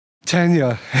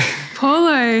Tanya.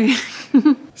 Paulo.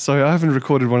 So I haven't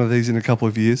recorded one of these in a couple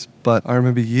of years, but I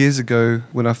remember years ago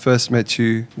when I first met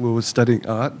you, we were studying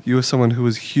art. You were someone who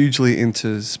was hugely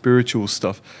into spiritual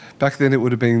stuff. Back then it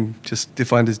would have been just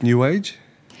defined as New Age.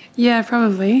 Yeah,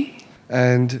 probably.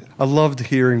 And I loved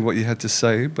hearing what you had to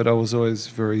say, but I was always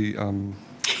very...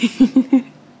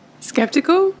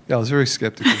 Skeptical? Yeah, I was very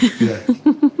skeptical, yeah.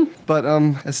 But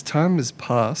as time has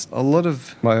passed, a lot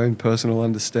of my own personal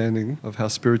understanding of how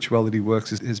spirituality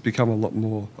works has become a lot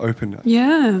more open.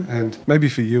 Yeah. And maybe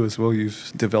for you as well,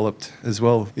 you've developed as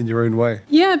well in your own way.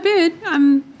 Yeah, a bit.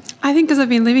 I think because I've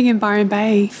been living in Byron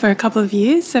Bay for a couple of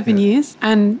years, 7 years,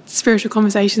 and spiritual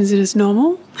conversations are just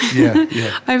normal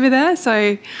over there.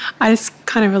 So I just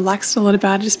kind of relaxed a lot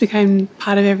about it. It just became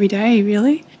part of every day,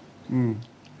 really.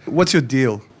 What's your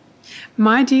deal?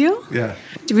 My deal? Yeah.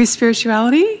 With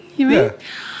spirituality, you mean? Yeah.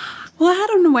 Well, I had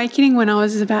an awakening when I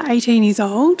was about 18 years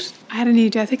old. I had a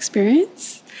near-death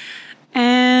experience,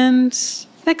 and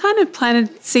that kind of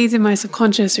planted seeds in my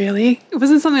subconscious, really. It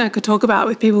wasn't something I could talk about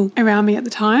with people around me at the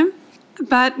time.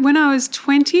 But when I was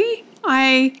 20,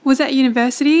 I was at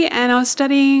university and I was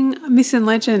studying myths and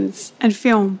legends and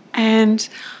film. And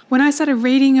when I started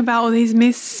reading about all these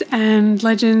myths and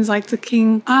legends, like the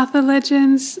King Arthur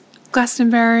legends,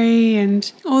 Glastonbury and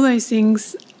all those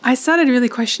things, I started really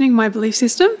questioning my belief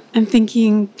system and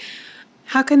thinking,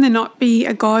 how can there not be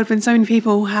a God when so many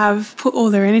people have put all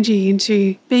their energy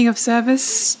into being of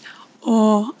service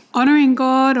or honouring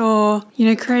God or,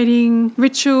 creating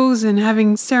rituals and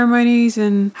having ceremonies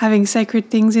and having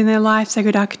sacred things in their life,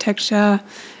 sacred architecture,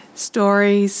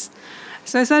 stories.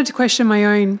 So I started to question my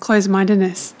own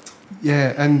closed-mindedness.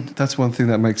 Yeah, and that's one thing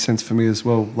that makes sense for me as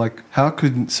well. Like, how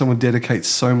could someone dedicate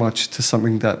so much to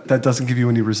something that doesn't give you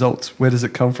any results? Where does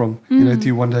it come from? Do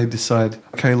you one day decide,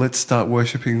 okay, let's start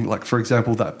worshipping, like, for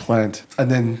example, that plant,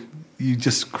 and then you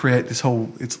just create this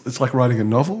whole, it's like writing a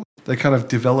novel. They kind of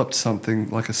developed something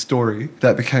like a story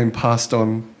that became passed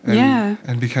on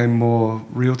and became more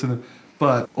real to them.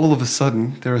 But all of a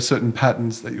sudden, there are certain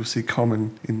patterns that you'll see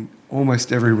common in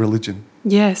almost every religion.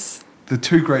 Yes. The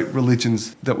two great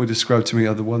religions that were described to me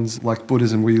are the ones like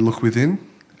Buddhism where you look within,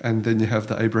 and then you have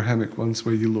the Abrahamic ones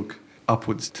where you look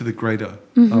upwards to the greater.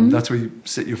 That's where you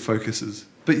set your focuses.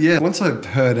 But yeah, once I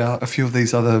heard out a few of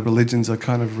these other religions, I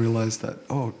kind of realised that,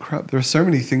 oh crap, there are so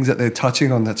many things that they're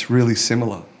touching on that's really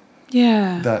similar.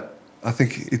 Yeah. That I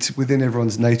think it's within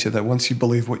everyone's nature that once you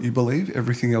believe what you believe,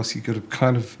 everything else you've got to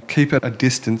kind of keep at a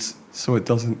distance so it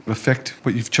doesn't affect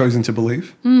what you've chosen to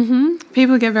believe.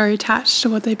 People get very attached to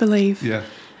what they believe. Yeah.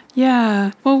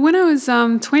 Yeah. Well, when I was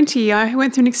 20, I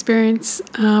went through an experience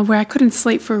where I couldn't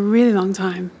sleep for a really long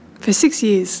time, for 6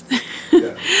 years.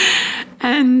 Yeah.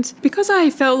 And because I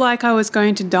felt like I was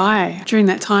going to die during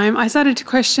that time, I started to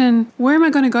question, where am I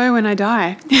going to go when I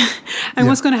die? And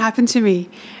what's going to happen to me?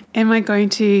 Am I going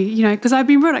to, because I've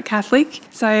been brought up Catholic,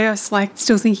 so I was like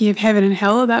still thinking of heaven and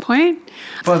hell at that point.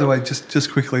 By the way, just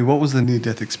quickly, what was the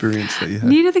near-death experience that you had?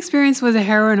 Near-death experience was a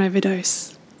heroin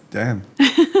overdose. Damn.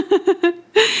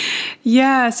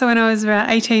 Yeah, so when I was about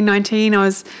 18, 19, I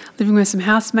was living with some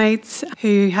housemates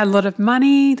who had a lot of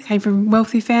money, they came from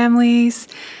wealthy families,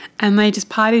 and they just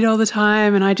partied all the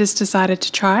time, and I just decided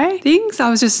to try things. I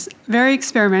was just very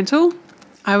experimental.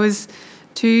 I was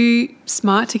too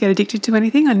smart to get addicted to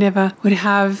anything. I never would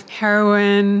have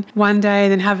heroin one day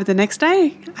then have it the next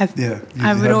day.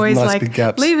 I would always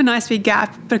leave a nice big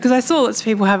gap because I saw lots of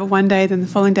people have it one day, then the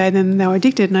following day, then they were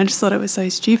addicted, and I just thought it was so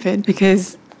stupid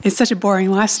because it's such a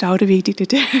boring lifestyle to be addicted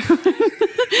to heroin.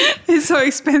 It's so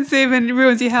expensive and it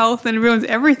ruins your health and it ruins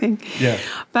everything. Yeah.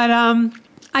 But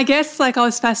I guess I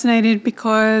was fascinated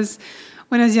because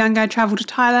when I was younger, I travelled to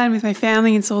Thailand with my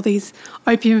family and saw these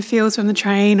opium fields from the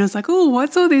train. I was like, oh,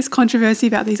 what's all this controversy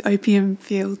about these opium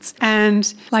fields?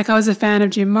 And I was a fan of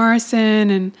Jim Morrison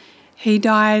and he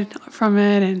died from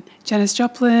it, and Janis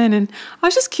Joplin. And I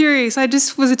was just curious. I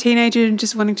just was a teenager and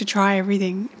just wanting to try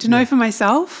everything, to know for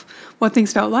myself what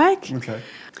things felt like. Okay.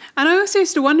 And I also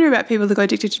used to wonder about people that got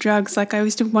addicted to drugs. I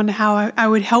used to wonder how I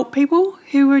would help people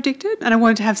who were addicted, and I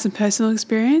wanted to have some personal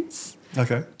experience.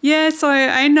 Okay. Yeah, so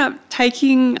I ended up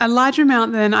taking a larger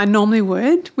amount than I normally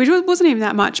would, which wasn't even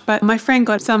that much, but my friend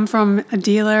got some from a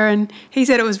dealer and he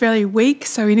said it was very weak,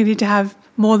 so we needed to have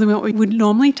more than what we would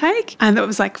normally take, and that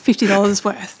was like $50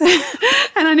 worth.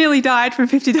 And I nearly died from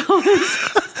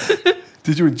 $50.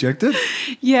 Did you inject it?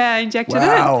 Yeah, I injected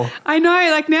Wow. it. I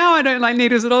know, now I don't like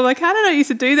needles at all. How did I used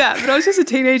to do that? But I was just a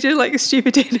teenager, a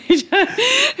stupid teenager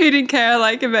who didn't care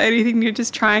about anything. You're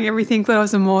just trying everything, thought I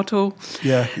was immortal.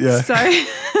 Yeah. So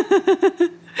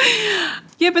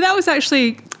Yeah, but that was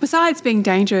actually, besides being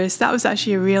dangerous, that was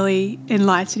actually a really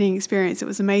enlightening experience. It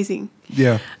was amazing.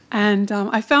 Yeah. And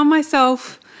I found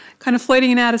myself kind of floating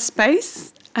in outer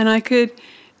space, and I could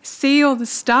see all the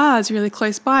stars really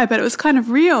close by, but it was kind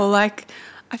of real. Like,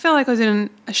 I felt like I was in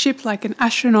a ship, like an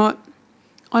astronaut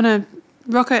on a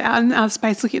rocket out in outer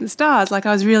space looking at the stars. Like,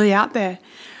 I was really out there.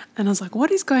 And I was like, what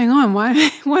is going on? What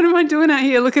am I doing out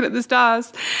here looking at the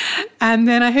stars? And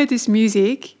then I heard this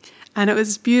music, and it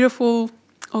was beautiful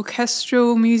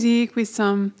orchestral music with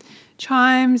some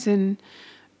chimes and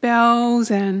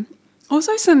bells and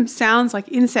also some sounds like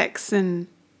insects and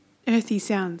earthy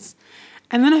sounds.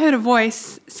 And then I heard a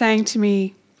voice saying to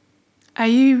me, are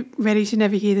you ready to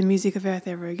never hear the music of Earth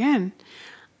ever again?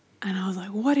 And I was like,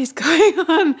 what is going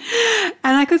on?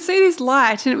 And I could see this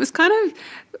light, and it was kind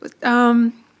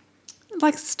of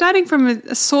like starting from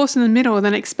a source in the middle and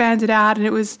then expanded out, and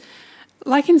it was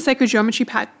like in sacred geometry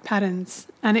patterns,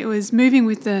 and it was moving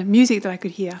with the music that I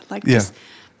could hear, like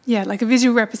like a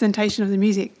visual representation of the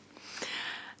music.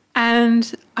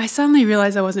 And I suddenly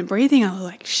realized I wasn't breathing. I was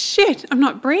like, shit, I'm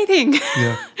not breathing.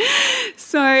 Yeah.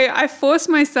 So I forced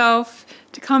myself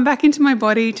to come back into my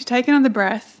body, to take another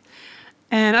breath.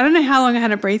 And I don't know how long I had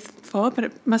to breathe for, but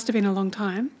it must have been a long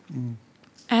time.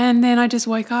 And then I just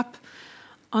woke up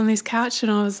on this couch,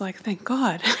 and I was like, thank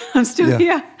God, I'm still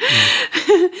here.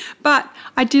 Yeah. But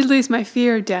I did lose my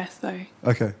fear of death, though.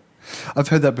 Okay. I've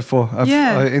heard that before.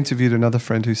 I interviewed another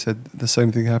friend who said the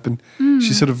same thing happened.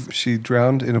 She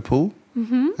drowned in a pool,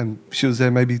 and she was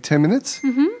there maybe 10 minutes,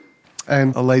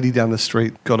 and a lady down the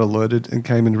street got alerted and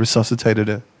came and resuscitated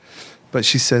her. But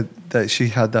she said that she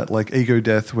had that like ego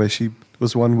death where she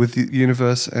was one with the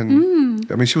universe,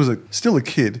 and I mean, she was still a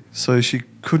kid, so she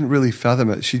couldn't really fathom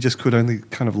it. She just could only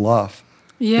kind of laugh.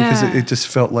 Yeah. Because it just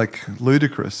felt like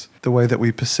ludicrous, the way that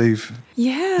we perceive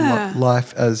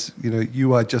life as,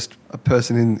 you are just a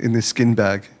person in this skin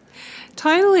bag.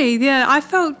 Totally, yeah. I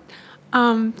felt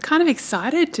kind of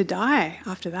excited to die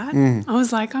after that. I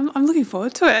was like, I'm looking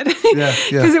forward to it.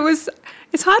 Because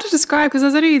it's hard to describe because I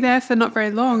was only there for not very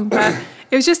long, but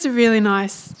it was just a really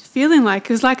nice feeling. Like,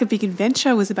 it was like a big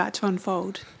adventure was about to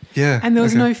unfold. Yeah. And there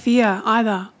was no fear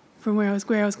either from where I was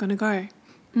going to go.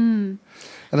 And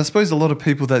I suppose a lot of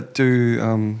people that do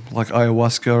like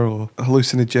ayahuasca or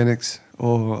hallucinogenics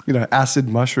or, acid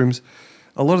mushrooms,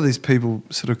 a lot of these people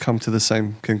sort of come to the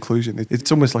same conclusion.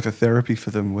 It's almost like a therapy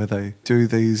for them where they do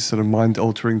these sort of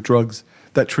mind-altering drugs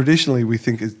that traditionally we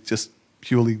think is just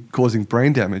purely causing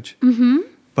brain damage,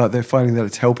 but they're finding that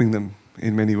it's helping them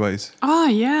in many ways. Oh,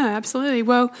 yeah, absolutely.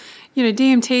 Well,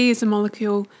 DMT is a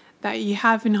molecule that you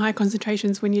have in high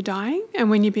concentrations when you're dying and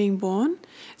when you're being born.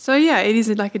 So, yeah, it is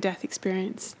like a death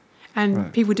experience.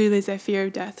 And people do lose their fear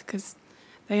of death because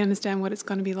they understand what it's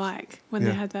going to be like when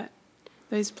they had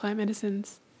those plant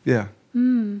medicines. Yeah.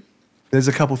 There's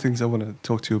a couple of things I want to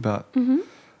talk to you about.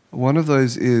 One of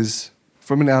those is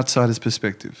from an outsider's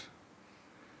perspective.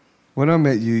 When I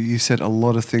met you, you said a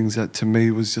lot of things that to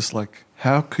me was just like,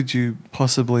 how could you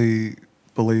possibly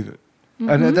believe it?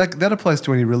 And that applies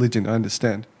to any religion, I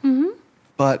understand.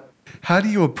 But how do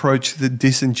you approach the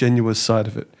disingenuous side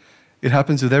of it? It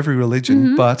happens with every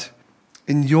religion, but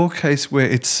in your case where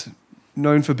it's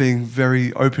known for being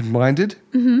very open-minded,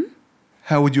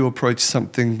 how would you approach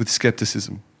something with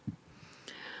skepticism?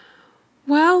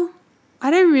 Well,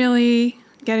 I don't really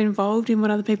get involved in what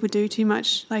other people do too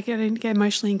much. Like, I don't get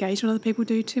emotionally engaged when other people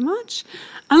do too much,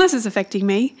 unless it's affecting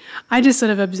me. I just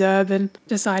sort of observe and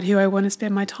decide who I want to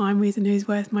spend my time with and who's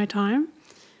worth my time.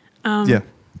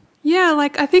 Yeah,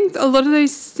 like I think a lot of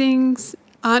those things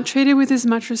aren't treated with as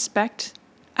much respect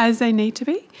as they need to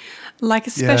be, like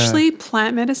especially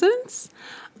plant medicines.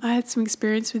 I had some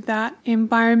experience with that in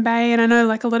Byron Bay, and I know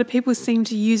like a lot of people seem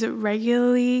to use it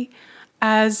regularly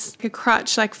as a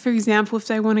crutch. Like, for example, if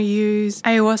they want to use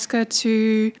ayahuasca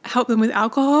to help them with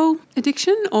alcohol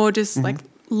addiction or just like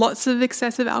lots of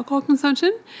excessive alcohol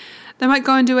consumption, they might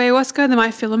go and do ayahuasca, they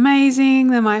might feel amazing,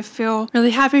 they might feel really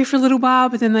happy for a little while,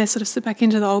 but then they sort of slip back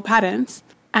into the old patterns.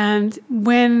 And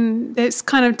when it's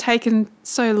kind of taken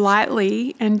so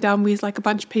lightly and done with like a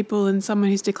bunch of people and someone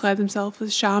who's declared themselves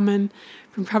as shaman,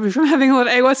 probably from having a lot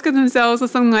of ayahuasca themselves or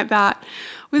something like that,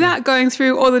 without going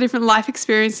through all the different life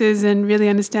experiences and really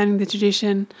understanding the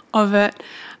tradition of it,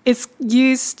 it's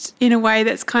used in a way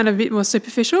that's kind of a bit more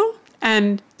superficial.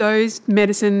 And those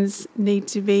medicines need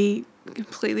to be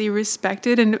completely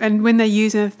respected. And when they're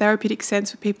used in a therapeutic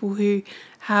sense for people who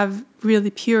have really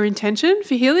pure intention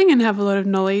for healing and have a lot of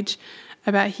knowledge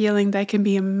about healing, they can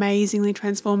be amazingly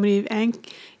transformative and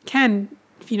can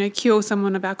cure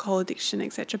someone of alcohol addiction,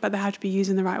 etc., but they have to be used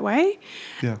in the right way.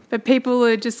 Yeah. But people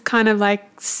are just kind of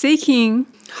like seeking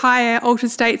higher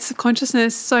altered states of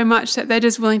consciousness so much that they're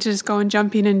just willing to just go and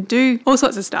jump in and do all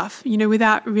sorts of stuff,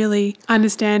 without really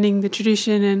understanding the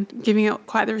tradition and giving it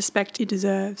quite the respect it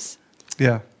deserves.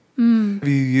 Yeah. Have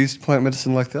you used plant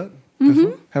medicine like that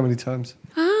before? How many times?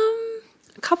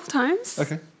 A couple times.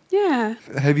 Okay. Yeah.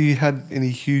 Have you had any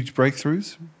huge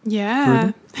breakthroughs?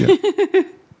 Yeah. Yeah.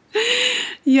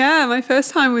 Yeah, my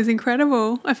first time was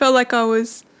incredible. I felt like I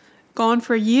was gone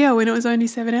for a year when it was only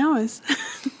 7 hours.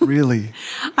 Really?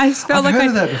 I felt I've heard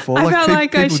of that before. I felt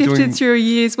like I people shifted doing- through a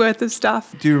year's worth of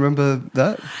stuff. Do you remember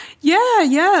that?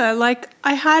 Yeah. Like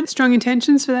I had strong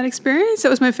intentions for that experience. It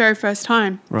was my very first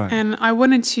time. Right. And I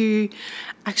wanted to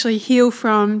actually heal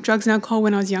from drugs and alcohol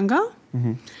when I was younger.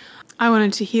 I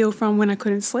wanted to heal from when I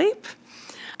couldn't sleep.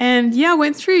 And I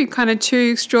went through kind of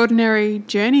two extraordinary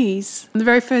journeys. The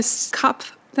very first cup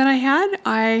that I had,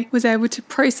 I was able to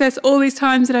process all these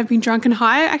times that I've been drunk and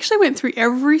high. I actually went through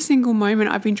every single moment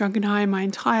I've been drunk and high in my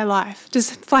entire life.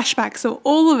 Just flashbacks of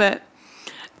all of it.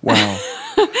 Wow.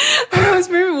 And I was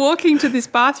walking to this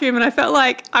bathroom and I felt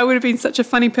like I would have been such a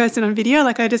funny person on video.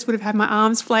 Like I just would have had my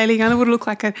arms flailing and I would have looked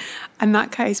like a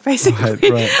nutcase, basically.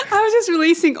 Right. I was just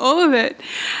releasing all of it.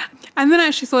 And then I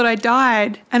actually thought I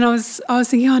died. And I was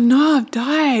thinking, oh no, I've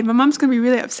died. My mum's going to be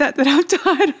really upset that I've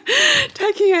died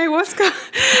taking ayahuasca.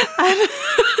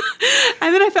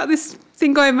 And then I felt this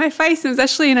thing go in my face, and it was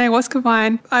actually an ayahuasca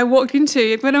vine I walked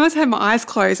into, but I must have had my eyes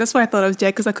closed. That's why I thought I was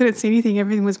dead, because I couldn't see anything.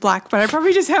 Everything was black, but I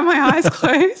probably just had my eyes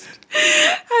closed. And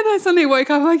I suddenly woke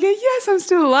up like, yes, I'm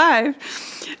still alive.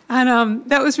 And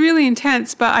that was really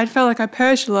intense, but I felt like I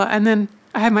purged a lot. And then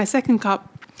I had my second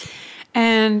cup,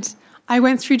 and I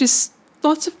went through just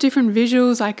lots of different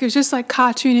visuals. Like it was just like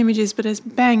cartoon images, but it's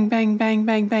bang, bang, bang,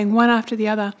 bang, bang, one after the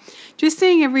other. Just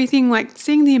seeing everything, like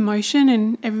seeing the emotion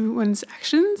in everyone's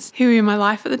actions who were in my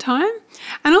life at the time.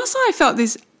 And also I felt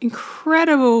this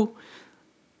incredible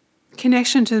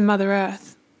connection to Mother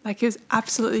Earth. Like it was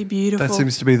absolutely beautiful. That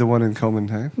seems to be the one in common,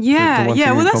 hey? Yeah, The one yeah.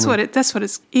 thing Well, in that's common. what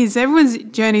it is. Everyone's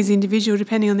journey is individual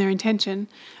depending on their intention,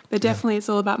 but definitely it's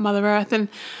all about Mother Earth.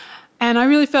 And I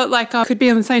really felt like I could be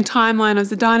on the same timeline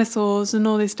as the dinosaurs and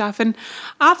all this stuff. And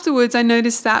afterwards, I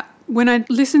noticed that when I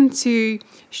listened to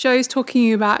shows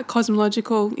talking about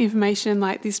cosmological information,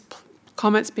 like these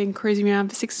comets being cruising around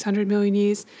for 600 million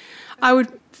years, I would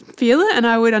feel it and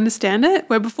I would understand it,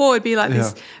 where before it'd be like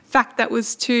this fact that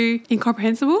was too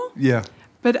incomprehensible. Yeah.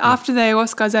 But after the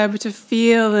ayahuasca, I was able to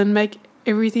feel and make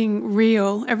everything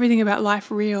real, everything about life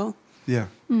real. Yeah.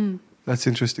 That's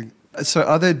interesting. So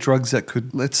are there drugs that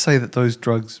could, let's say that those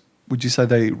drugs, would you say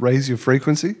they raise your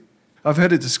frequency? I've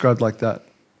heard it described like that.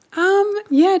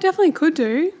 Yeah, definitely could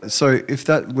do. So if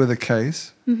that were the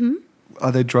case,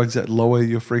 are there drugs that lower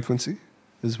your frequency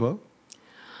as well?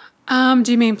 Do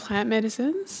you mean plant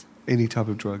medicines? Any type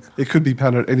of drug. It could be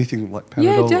anything like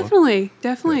Panadol. Yeah,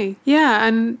 definitely. Yeah,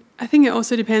 and I think it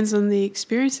also depends on the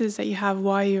experiences that you have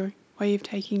while you're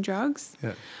taking drugs.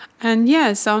 Yeah.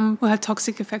 And some will have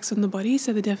toxic effects on the body,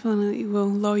 so they definitely will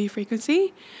lower your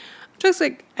frequency. Drugs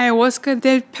like ayahuasca,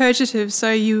 they're purgative,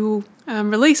 so you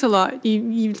release a lot.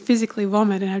 You physically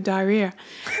vomit and have diarrhea,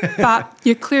 but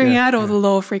you're clearing out all the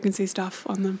lower frequency stuff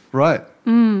on them. Right.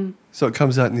 So it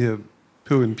comes out in your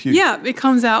poo and puke. Yeah, it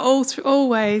comes out all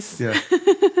ways. Yeah.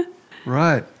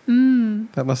 Right.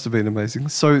 That must have been amazing.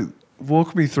 So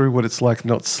walk me through what it's like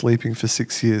not sleeping for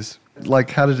 6 years.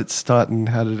 Like, how did it start and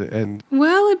how did it end?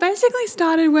 Well, it basically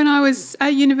started when I was at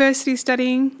university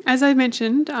studying, as I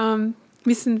mentioned,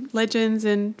 myths and legends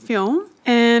and film.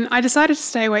 And I decided to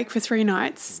stay awake for 3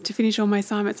 nights to finish all my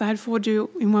assignments. I had 4 due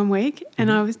in 1 week,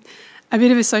 and I was a bit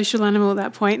of a social animal at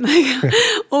that point, like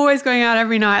always going out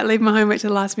every night, leave my homework to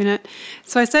the last minute.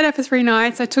 So I stayed up for 3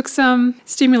 nights. I took some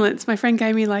stimulants. My friend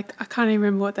gave me I can't even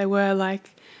remember what they were,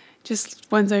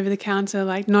 just ones over the counter,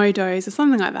 like No-Dose or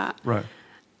something like that. Right.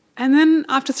 And then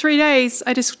after 3 days,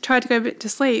 I just tried to go to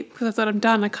sleep because I thought I'm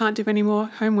done. I can't do any more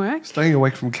homework. Staying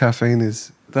awake from caffeine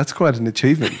that's quite an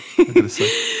achievement, I've got to say.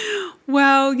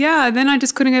 Well, yeah, then I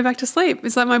just couldn't go back to sleep.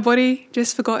 It's like my body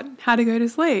just forgot how to go to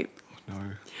sleep. Oh,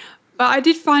 no. But I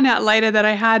did find out later that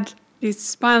I had this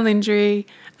spinal injury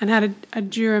and had a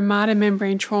dura mater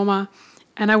membrane trauma,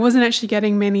 and I wasn't actually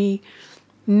getting many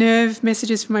nerve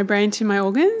messages from my brain to my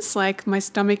organs. Like my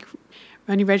stomach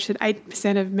only registered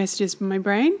 8% of messages from my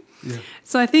brain. Yeah.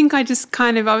 So I think I just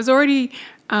I was already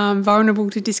vulnerable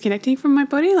to disconnecting from my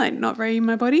body, like not very in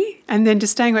my body. And then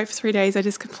just staying awake for 3 days, I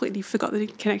just completely forgot the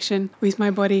connection with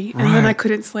my body. And then I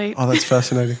couldn't sleep. Oh, that's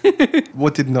fascinating.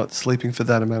 What did not sleeping for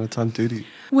that amount of time do to you?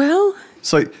 Well,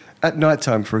 So at night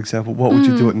time, for example, what would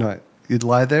you do at night? You'd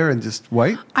lie there and just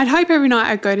wait? I'd hope every night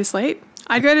I'd go to sleep.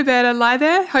 I'd go to bed, I'd lie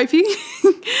there hoping,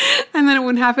 and then it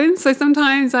wouldn't happen. So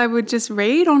sometimes I would just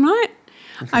read all night.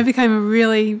 Okay. I became a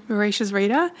really voracious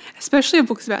reader, especially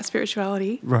books about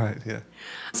spirituality. Right, yeah.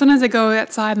 Sometimes I'd go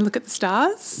outside and look at the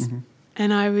stars,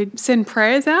 and I would send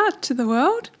prayers out to the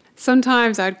world.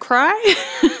 Sometimes I'd cry.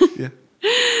 Yeah.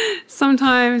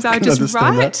 Sometimes I'd just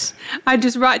write. I'd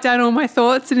just write down all my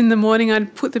thoughts, and in the morning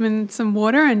I'd put them in some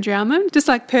water and drown them, just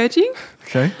like purging.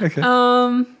 Okay.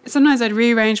 Sometimes I'd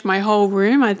rearrange my whole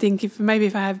room. I'd think if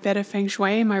I have better feng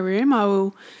shui in my room, I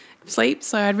will sleep.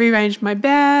 So I'd rearrange my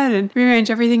bed and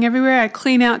rearrange everything everywhere. I'd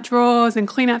clean out drawers and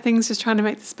clean out things, just trying to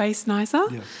make the space nicer.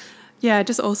 Yeah,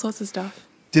 just all sorts of stuff.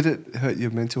 Did it hurt your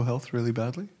mental health really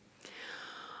badly?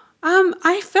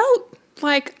 I felt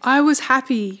like I was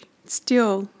happy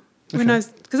still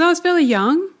because I was fairly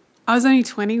young. I was only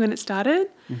 20 when it started,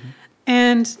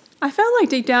 and I felt like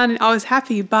deep down I was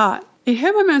happy, but it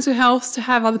hurt my mental health to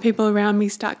have other people around me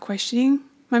start questioning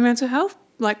my mental health,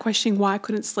 like questioning why I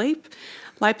couldn't sleep,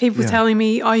 like people telling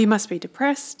me, oh, you must be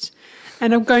depressed.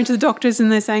 And I'm going to the doctors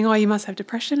and they're saying, oh, you must have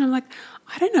depression. I'm like,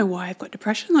 I don't know why I've got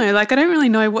depression though. Like, I don't really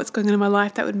know what's going on in my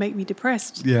life that would make me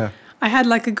depressed. Yeah. I had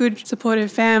like a good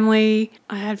supportive family.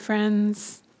 I had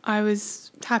friends. I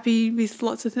was happy with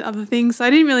lots of other things. So I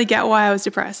didn't really get why I was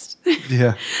depressed.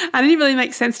 Yeah. It didn't really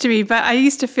make sense to me, but I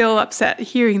used to feel upset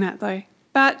hearing that though.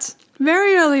 But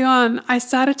very early on, I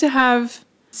started to have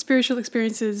spiritual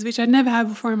experiences, which I'd never had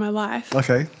before in my life.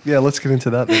 Okay. Yeah, let's get into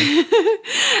that then.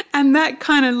 And that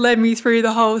kind of led me through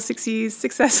the whole 6 years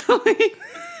successfully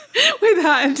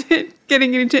without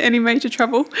getting into any major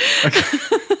trouble. Okay.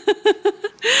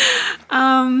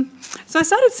 So I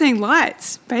started seeing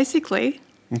lights, basically.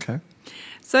 Okay.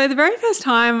 So the very first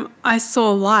time I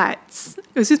saw lights,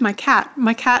 it was with my cat.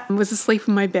 My cat was asleep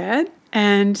in my bed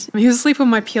and he was asleep on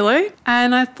my pillow.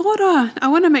 And I thought, I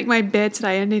want to make my bed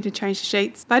today. I need to change the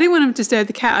sheets. But I didn't want to disturb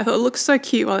the cat. I thought it looks so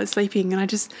cute while it's sleeping. And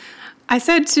I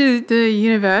said to the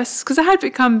universe, because I had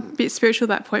become a bit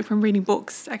spiritual at that point from reading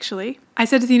books, actually. I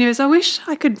said to the universe, I wish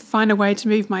I could find a way to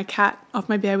move my cat off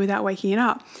my bed without waking it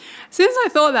up. As soon as I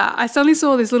thought that, I suddenly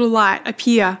saw this little light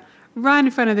appear right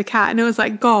in front of the cat, and it was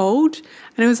like gold,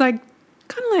 and it was like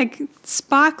kind of like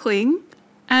sparkling,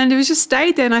 and it was just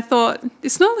stayed there, and I thought,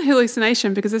 it's not a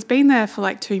hallucination because it's been there for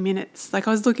like 2 minutes. Like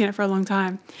I was looking at it for a long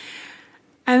time.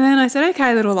 And then I said,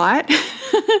 okay, little light,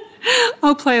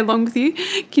 I'll play along with you.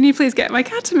 Can you please get my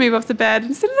cat to move off the bed?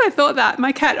 And as soon as I thought that,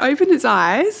 my cat opened its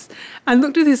eyes and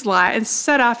looked at this light and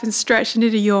sat up and stretched and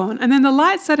did a yawn. And then the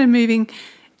light started moving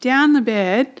down the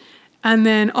bed and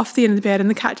then off the end of the bed, and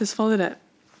the cat just followed it.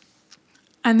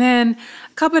 And then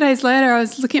a couple of days later, I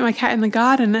was looking at my cat in the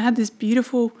garden and it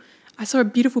had I saw a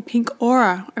beautiful pink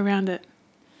aura around it.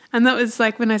 And that was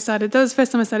like that was the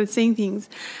first time I started seeing things.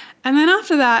 And then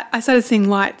after that, I started seeing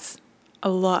lights a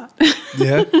lot.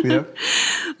 Yeah.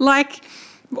 Like,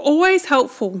 always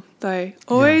helpful though.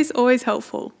 Always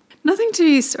helpful. Nothing to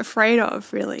be afraid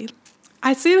of, really.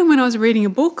 I'd see them when I was reading a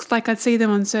book. Like, I'd see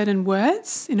them on certain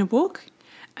words in a book,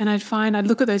 and I'd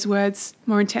look at those words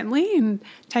more intently and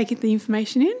take the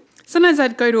information in. Sometimes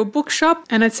I'd go to a bookshop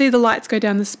and I'd see the lights go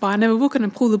down the spine of a book, and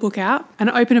I'd pull the book out and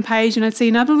I'd open a page and I'd see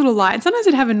another little light. And sometimes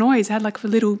it'd have a noise. It had like a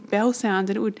little bell sound,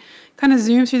 and it would kind of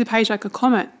zoom through the page like a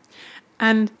comet.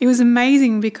 And it was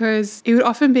amazing because it would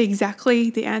often be exactly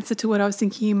the answer to what I was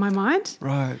thinking in my mind.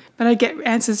 Right. But I'd get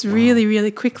answers really,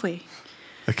 really quickly.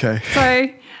 Okay. So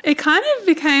it kind of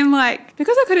became like,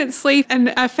 because I couldn't sleep,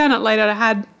 and I found out later I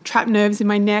had trapped nerves in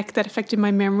my neck that affected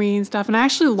my memory and stuff, and I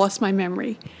actually lost my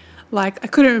memory. Like, I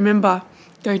couldn't remember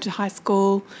going to high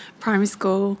school, primary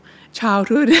school,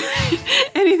 childhood,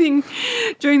 anything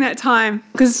during that time,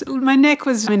 because my neck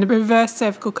was in a reverse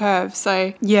cervical curve.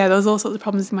 So, yeah, there was all sorts of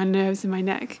problems in my nerves in my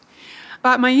neck.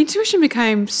 But my intuition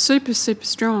became super, super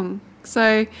strong.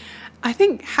 So I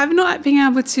think not being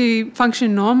able to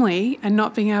function normally and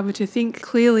not being able to think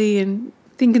clearly and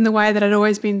think in the way that I'd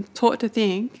always been taught to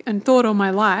think and thought all my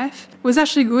life was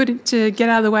actually good to get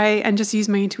out of the way and just use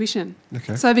my intuition.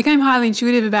 Okay. So I became highly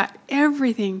intuitive about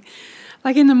everything.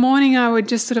 Like in the morning, I would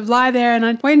just sort of lie there and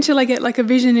I'd wait until I get like a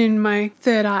vision in my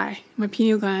third eye, my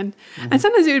pineal gland. Mm-hmm. And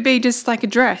sometimes it would be just like a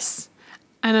dress.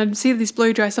 And I'd see this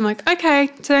blue dress. I'm like, okay,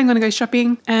 today I'm going to go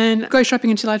shopping, and go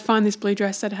shopping until I'd find this blue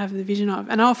dress that I have the vision of.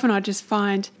 And often I'd just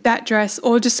find that dress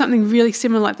or just something really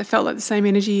similar, like that felt like the same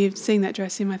energy of seeing that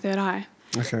dress in my third eye.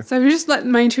 Okay. So it was just like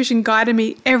my intuition guided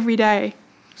me every day.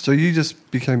 So you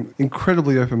just became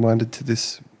incredibly open-minded to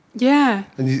this. Yeah.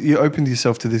 And you opened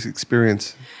yourself to this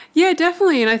experience. Yeah,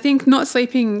 definitely. And I think not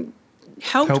sleeping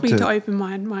helped Helped me it. to open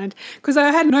my mind because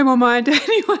I had no more mind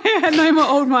anyway. I had no more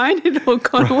old mind. It all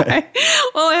gone away.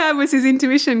 All I had was his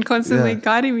intuition constantly Yeah.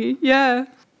 guiding me. Yeah.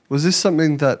 Was this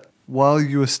something that while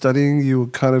you were studying, you were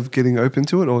kind of getting open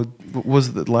to it, or was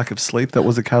it the lack of sleep that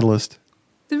was a catalyst?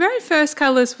 The very first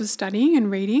catalyst was studying and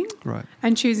reading Right.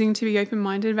 and choosing to be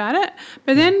open-minded about it.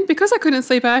 But then because I couldn't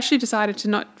sleep, I actually decided to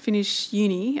not finish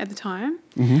uni at the time.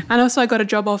 And also I got a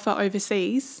job offer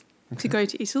overseas to go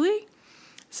to Italy.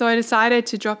 So I decided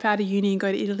to drop out of uni and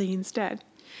go to Italy instead.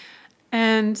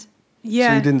 And yeah.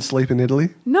 So you didn't sleep in Italy?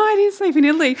 No, I didn't sleep in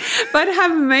Italy, but I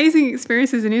have amazing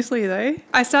experiences in Italy though.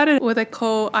 I started what they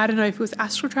call, I don't know if it was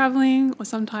astral traveling or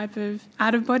some type of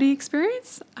out-of-body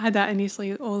experience. I had that in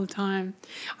Italy all the time.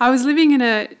 I was living in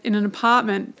an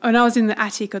apartment, and I was in the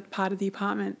attic part of the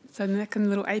apartment, so in that kind of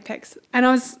little apex. And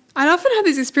I often have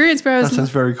this experience where I That was...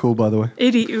 sounds very cool, by the way.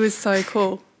 It was so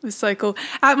cool. It was so cool.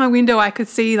 Out my window, I could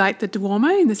see like the Duomo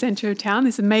in the centre of town,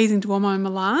 this amazing Duomo in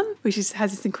Milan, which has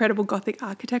this incredible Gothic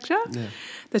architecture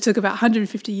that took about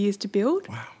 150 years to build.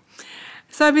 Wow.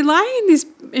 So I'd be lying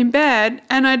in bed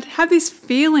and I'd have this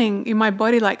feeling in my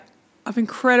body like of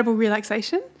incredible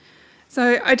relaxation.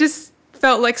 So I just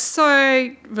felt like so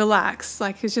relaxed,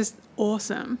 like it's just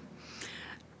awesome.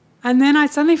 And then I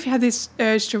suddenly had this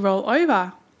urge to roll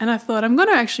over. And I thought, I'm going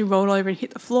to actually roll over and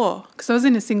hit the floor because I was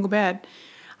in a single bed.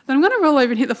 I thought, I'm going to roll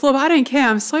over and hit the floor, but I don't care.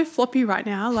 I'm so floppy right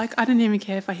now. Like, I don't even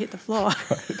care if I hit the floor.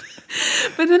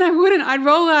 But then I wouldn't. I'd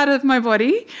roll out of my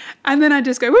body and then I'd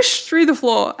just go whoosh through the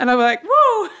floor. And I'd be like,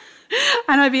 whoa.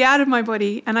 And I'd be out of my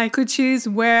body and I could choose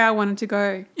where I wanted to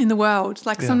go in the world.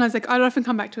 Like sometimes I'd often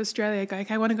come back to Australia, go,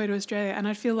 okay, I want to go to Australia. And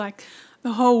I'd feel like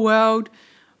the whole world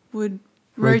would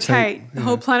rotate. The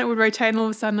whole planet would rotate and all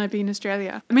of a sudden I'd be in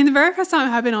Australia. I mean, the very first time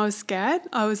it happened, I was scared.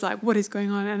 I was like, what is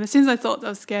going on? And as soon as I thought I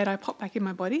was scared, I popped back in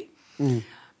my body. But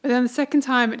then the second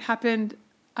time it happened,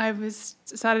 I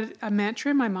started a mantra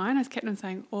in my mind. I kept on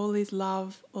saying, all is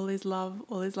love, all is love,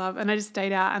 all is love. And I just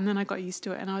stayed out and then I got used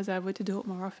to it and I was able to do it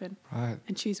more often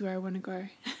and choose where I want to go.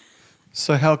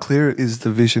 So how clear is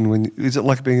the vision is it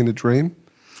like being in a dream?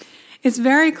 It's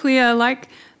very clear. Like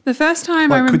the first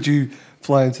time I remember... Could you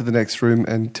fly into the next room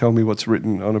and tell me what's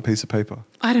written on a piece of paper?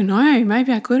 I don't know.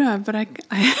 Maybe I could have, but I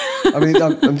mean,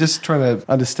 I'm just trying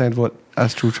to understand what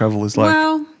astral travel is like.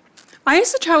 Well, I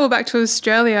used to travel back to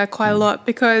Australia quite a lot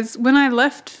because when I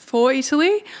left for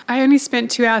Italy, I only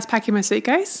spent 2 hours packing my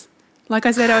suitcase. Like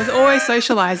I said, I was always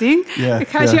socialising,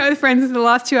 catching up with friends in the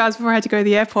last 2 hours before I had to go to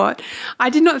the airport. I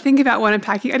did not think about what I'm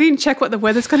packing. I didn't check what the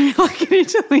weather's going to be like in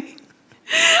Italy.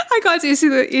 I got to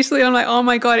Italy, I'm like, oh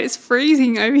my God, it's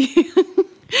freezing over here.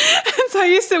 And so I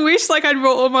used to wish like I'd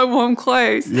brought all my warm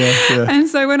clothes. And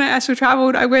so when I astral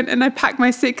travelled, I went and I packed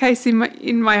my suitcase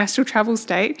in my astral travel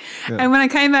state. And when I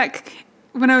came back,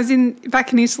 when I was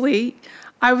back in Italy,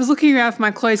 I was looking around for my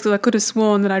clothes because I could have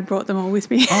sworn that I'd brought them all with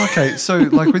me. Oh, okay, so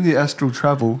like when you astral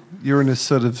travel, you're in a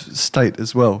sort of state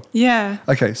as well. Yeah.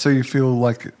 Okay, so you feel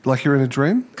like you're in a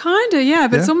dream? Kind of, yeah,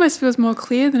 but it almost feels more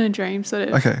clear than a dream, sort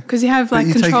of. Okay. Because you have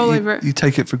like control over it. You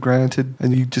take it for granted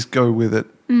and you just go with it.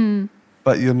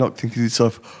 But you're not thinking to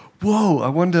yourself, whoa, I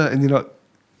wonder, and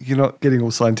you're not getting all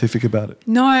scientific about it.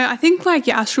 No, I think like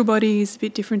your astral body is a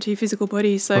bit different to your physical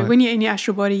body. So when you're in your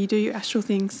astral body, you do your astral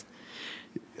things.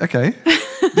 Okay.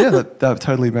 Yeah, that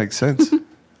totally makes sense.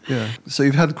 Yeah. So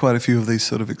you've had quite a few of these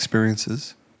sort of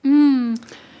experiences.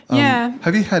 Yeah.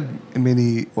 Have you had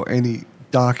any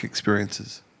dark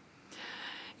experiences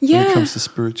Yeah. when it comes to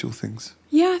spiritual things?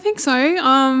 Yeah, I think so.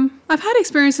 I've had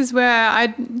experiences where I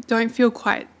don't feel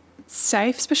quite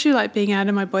safe, especially like being out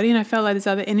of my body, and I felt like there's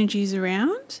other energies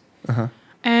around.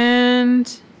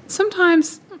 And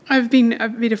sometimes I've been a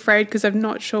bit afraid because I'm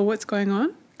not sure what's going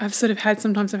on.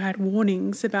 Sometimes I've had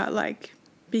warnings about like,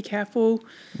 be careful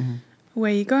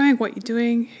where you're going, what you're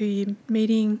doing, who you're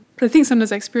meeting. But I think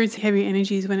sometimes I experience heavy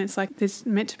energies when it's like there's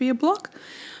meant to be a block.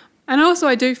 And also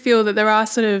I do feel that there are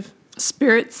sort of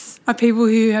spirits of people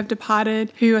who have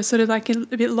departed, who are sort of like a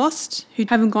bit lost, who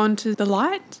haven't gone to the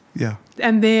light. Yeah.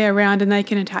 And they're around and they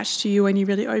can attach to you when you're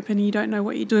really open and you don't know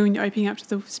what you're doing when you're opening up to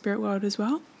the spirit world as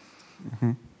well.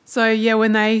 So, yeah,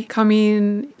 when they come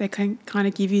in, they can kind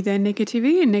of give you their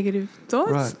negativity and negative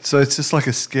thoughts. Right. So it's just like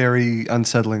a scary,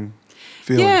 unsettling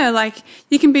feeling. Yeah, like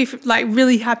you can be like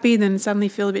really happy then suddenly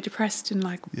feel a bit depressed and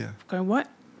like going,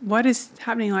 what is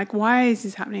happening? Like, why is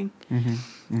this happening?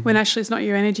 When actually it's not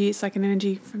your energy, it's like an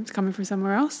energy coming from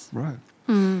somewhere else. Right.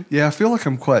 Yeah, I feel like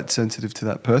I'm quite sensitive to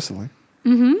that personally.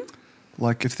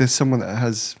 Like if there's someone that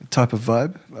has a type of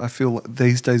vibe, I feel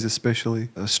these days especially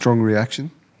a strong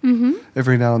reaction.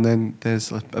 Every now and then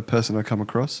there's a person I come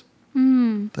across.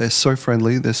 They're so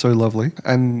friendly, they're so lovely.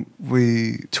 And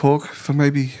we talk for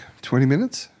maybe 20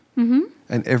 minutes. Mm-hmm.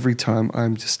 And every time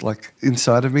I'm just like,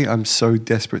 inside of me, I'm so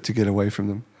desperate to get away from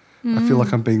them. I feel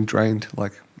like I'm being drained,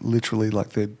 like literally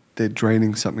like they're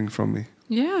draining something from me.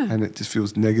 Yeah. And it just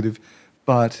feels negative.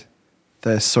 But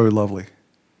they're so lovely.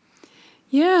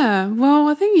 Yeah. Well,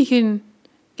 I think you can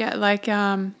get like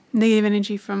negative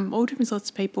energy from all different sorts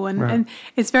of people, and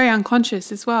it's very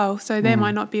unconscious as well. So they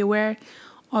might not be aware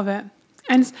of it.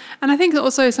 And I think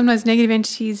also sometimes negative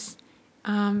entities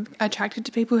are attracted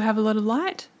to people who have a lot of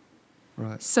light.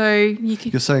 Right. So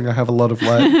you're saying I have a lot of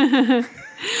light.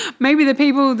 Maybe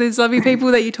these lovely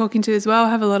people that you're talking to as well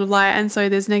have a lot of light, and so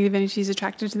there's negative energies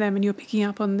attracted to them, and you're picking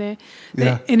up on their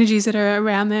energies that are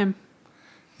around them.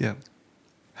 Yeah.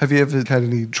 Have you ever had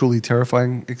any truly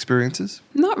terrifying experiences?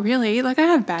 Not really. Like I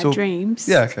have bad dreams.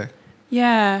 Yeah, okay.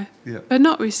 Yeah. But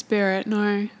not with spirit,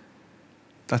 no.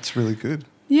 That's really good.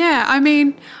 Yeah, I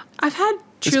mean, I've had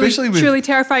truly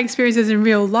terrifying experiences in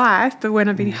real life, but when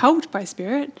I've been helped by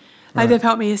spirit, like they've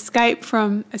helped me escape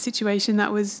from a situation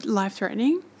that was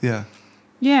life-threatening. Yeah.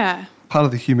 Yeah. Part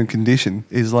of the human condition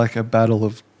is like a battle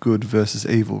of good versus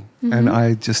evil. Mm-hmm. And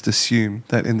I just assume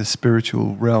that in the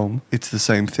spiritual realm, it's the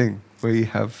same thing, where you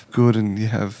have good and you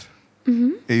have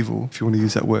evil, if you want to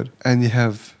use that word, and you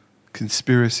have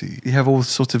conspiracy. You have all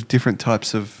sorts of different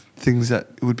types of things that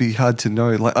it would be hard to know,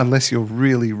 like unless you're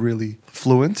really, really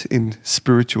fluent in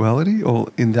spirituality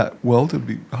or in that world, it would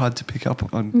be hard to pick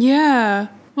up on. Yeah.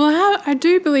 Well, I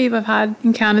do believe I've had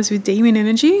encounters with demon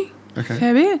energy a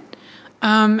fair bit.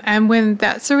 And when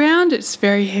that's around, it's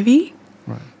very heavy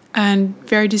and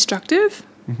very destructive.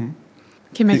 Mm-hmm.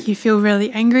 Can make you feel really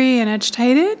angry and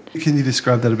agitated. Can you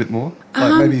describe that a bit more?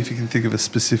 Like maybe if you can think of a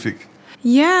specific...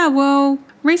 Yeah, well,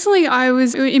 recently I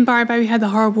was in Byron Bay, we had the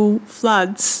horrible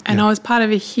floods, and I was part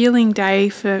of a healing day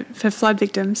for flood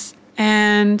victims.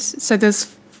 And so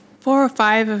there's 4 or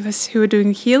 5 of us who were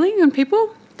doing healing on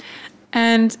people.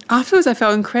 And afterwards I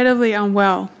felt incredibly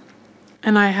unwell,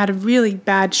 and I had a really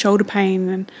bad shoulder pain,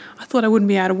 and I thought I wouldn't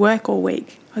be able to work all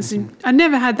week. I'd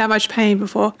never had that much pain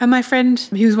before. And my friend,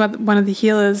 who was one of the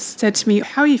healers, said to me,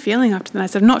 "How are you feeling after that?" I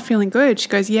said, "I'm not feeling good." She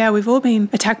goes, "Yeah, we've all been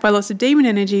attacked by lots of demon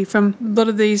energy from a lot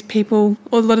of these people,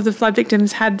 or a lot of the flood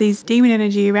victims had these demon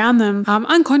energy around them,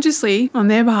 unconsciously on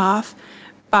their behalf,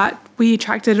 but we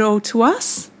attracted it all to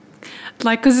us.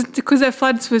 Like, because their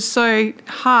floods was so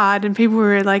hard and people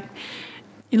were like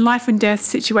in life and death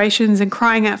situations and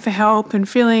crying out for help and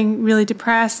feeling really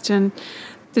depressed, and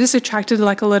they just attracted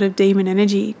like a lot of demon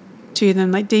energy to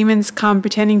them. Like demons come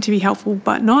pretending to be helpful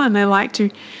but not, and they like to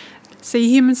see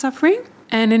human suffering.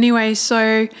 And anyway,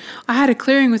 so I had a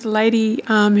clearing with a lady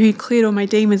who cleared all my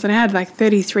demons, and I had like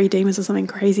 33 demons or something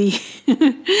crazy.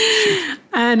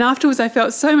 And afterwards I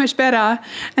felt so much better.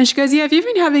 And she goes, "Yeah, have you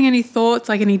been having any thoughts,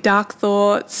 like any dark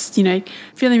thoughts,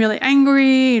 feeling really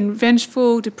angry and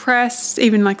vengeful, depressed,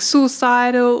 even like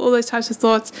suicidal, all those types of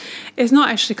thoughts? It's not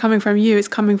actually coming from you, it's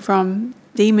coming from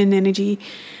demon energy.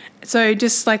 So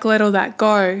just like let all that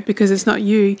go because it's not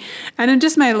you." And it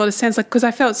just made a lot of sense, like, because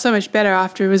I felt so much better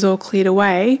after it was all cleared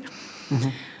away. Mm-hmm.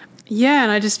 Yeah,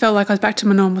 and I just felt like I was back to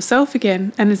my normal self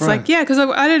again. And it's like, yeah, because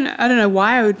I don't know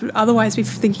why I would otherwise be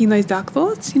thinking those dark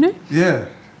thoughts, Yeah.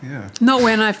 Not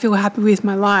when I feel happy with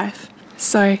my life.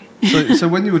 So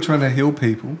when you were trying to heal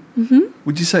people,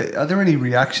 would you say, are there any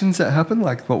reactions that happen?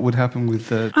 Like what would happen with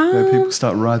people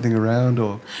start writhing around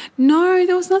or... No,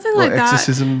 there was nothing like that. Or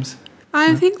exorcisms?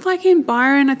 I think like in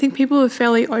Byron, I think people are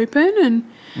fairly open, and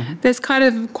there's kind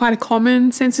of quite a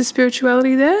common sense of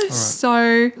spirituality there. Right.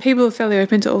 So people are fairly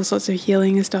open to all sorts of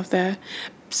healing and stuff there.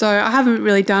 So I haven't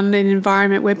really done an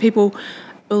environment where people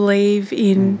believe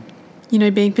in,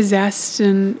 being possessed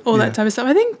and all that type of stuff.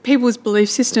 I think people's belief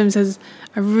systems has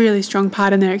a really strong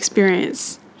part in their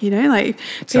experience.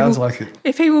 Sounds like it.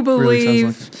 If people believe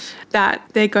really that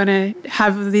they're going to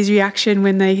have this reaction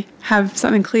when they have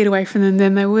something cleared away from them,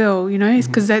 then they will,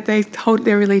 because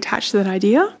they're really attached to that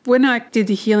idea. When I did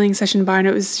the healing session in Byron,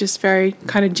 it was just very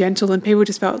kind of gentle, and people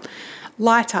just felt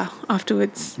lighter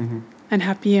afterwards and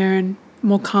happier and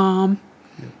more calm.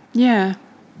 Yeah.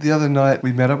 The other night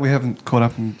we met up, we haven't caught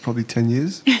up in probably 10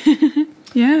 years.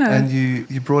 Yeah. And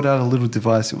you brought out a little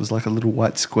device. It was like a little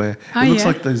white square. It looks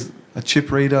like a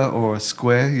chip reader or a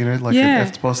square, like an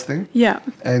FTPOS thing. Yeah.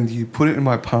 And you put it in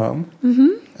my palm,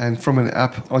 and from an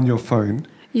app on your phone,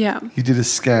 you did a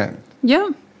scan. Yeah.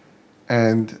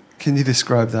 And can you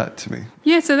describe that to me?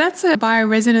 Yeah, so that's a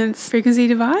bioresonance frequency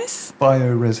device.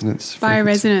 Bioresonance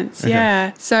frequency. Bioresonance,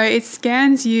 yeah. So it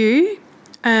scans you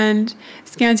and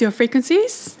scans your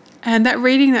frequencies. And that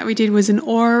reading that we did was an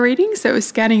aura reading, so it was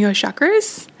scanning your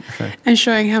chakras and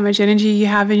showing how much energy you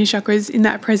have in your chakras in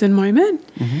that present moment.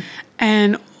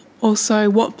 And also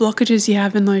what blockages you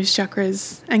have in those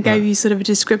chakras and gave you sort of a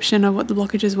description of what the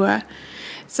blockages were.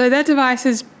 So that device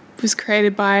was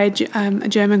created by a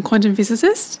German quantum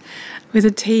physicist with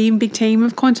a big team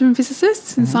of quantum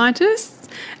physicists and scientists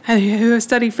who have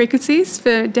studied frequencies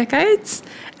for decades.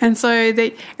 And so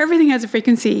everything has a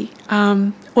frequency.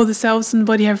 All the cells in the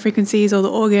body have frequencies, all the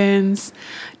organs,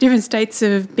 different states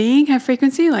of being have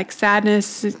frequency, like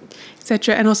sadness,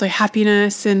 etc., and also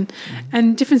happiness, and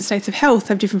different states of health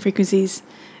have different frequencies.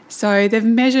 So they've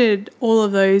measured all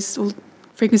of those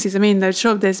frequencies. I mean, they're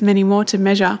sure there's many more to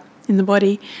measure in the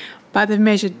body, but they've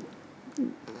measured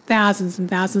thousands and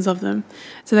thousands of them,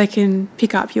 so they can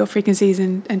pick up your frequencies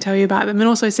and tell you about them, and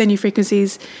also send you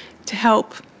frequencies to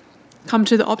help come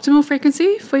to the optimal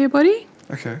frequency for your body.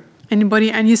 Okay. And your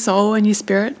body and your soul and your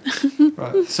spirit.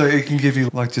 Right. So it can give you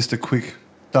like just a quick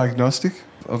diagnostic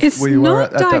of It's where you were not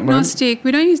at that moment? diagnostic.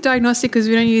 We don't use diagnostic because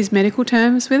we don't use medical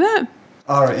terms with it.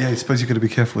 All right, yeah, I suppose you've got to be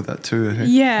careful with that too. Okay?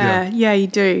 Yeah, you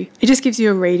do. It just gives you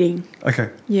a reading. Okay,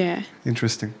 Yeah.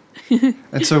 interesting.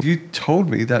 And so you told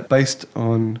me that based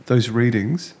on those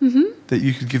readings, that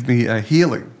you could give me a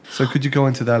healing. So could you go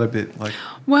into that a bit? Like,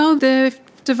 Well, the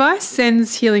device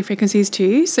sends healing frequencies to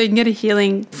you, so you can get a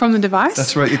healing from the device.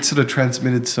 that's right, it sort of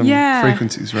transmitted some Yeah.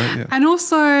 frequencies, right? Yeah. And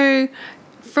also,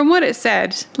 from what it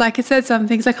said some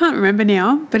things, I can't remember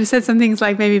now, but it said some things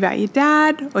like maybe about your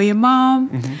dad or your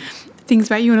mom, things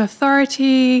about you and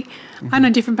authority, I know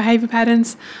different behaviour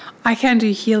patterns. I can do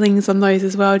healings on those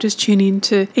as well, just tune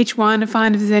into each one to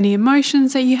find if there's any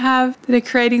emotions that you have that are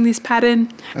creating this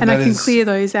pattern, and I can clear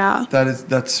those out.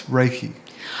 That's Reiki,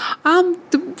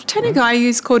 The technique I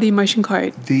use called emotion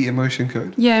code. the emotion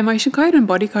code. Yeah, emotion code and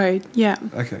body code. Yeah.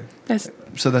 Okay. That's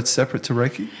So that's separate to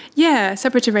Reiki?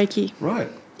 separate to Reiki. Right.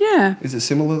 Yeah. Is it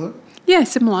similar though? Yeah,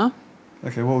 similar.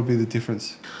 Okay, what would be the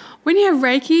difference? When you have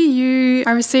Reiki, you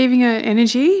are receiving an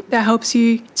energy that helps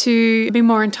you to be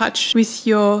more in touch with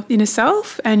your inner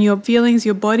self and your feelings,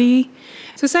 your body.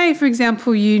 So say, for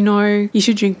example, you know you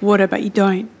should drink water, but you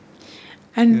don't.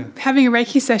 And having a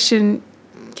Reiki session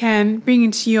can bring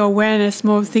into your awareness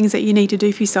more of things that you need to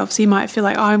do for yourself. So you might feel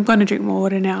like, oh, I'm going to drink more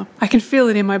water now. I can feel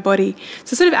it in my body.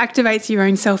 So it sort of activates your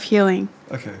own self-healing,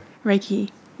 Okay. Reiki.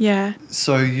 Yeah.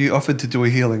 So you offered to do a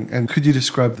healing, and could you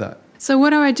describe that? So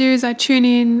what I do is I tune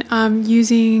in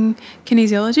using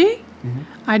kinesiology.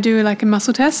 I do like a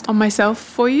muscle test on myself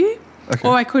for you. Okay.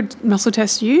 Or I could muscle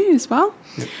test you as well.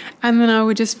 Yep. And then I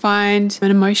would just find an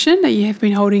emotion that you have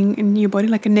been holding in your body,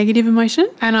 like a negative emotion.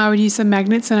 And I would use some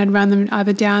magnets and I'd run them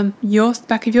either down your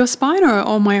back of your spine or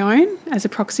on my own as a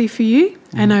proxy for you.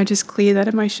 And I would just clear that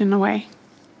emotion away.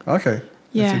 Okay.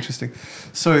 Yeah. That's interesting.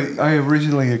 So I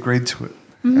originally agreed to it.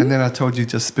 And then I told you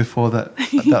just before that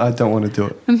that I don't want to do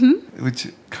it, which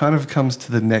kind of comes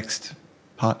to the next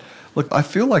part. Look, I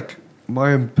feel like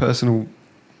my own personal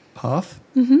path,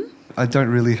 I don't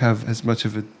really have as much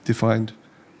of a defined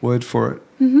word for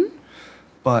it.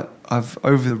 But I've,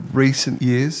 over recent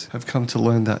years, have come to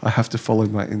learn that I have to follow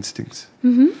my instincts.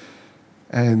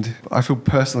 And I feel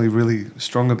personally really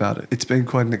strong about it. It's been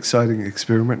quite an exciting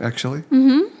experiment, actually,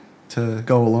 to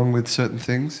go along with certain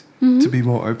things, to be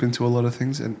more open to a lot of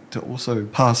things, and to also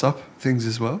pass up things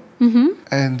as well.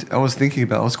 And I was thinking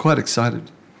about it, I was quite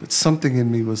excited, but something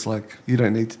in me was like, you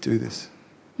don't need to do this.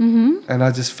 And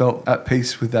I just felt at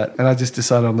peace with that. And I just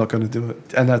decided I'm not going to do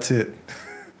it. And that's it.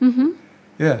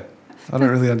 Yeah. I don't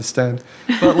really understand.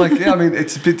 But like, yeah, I mean,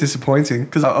 it's a bit disappointing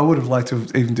because I would have liked to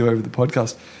have even do it over the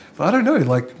podcast. But I don't know,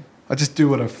 like, I just do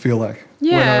what I feel like.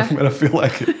 Yeah. When I feel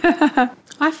like it.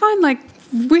 I find like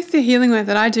with the healing work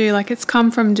that I do, like it's come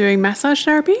from doing massage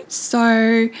therapy.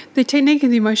 So the technique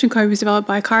of the emotion code was developed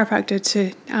by a chiropractor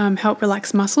to help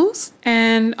relax muscles.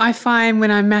 And I find when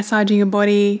I'm massaging a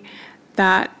body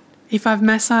that if I've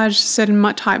massaged a certain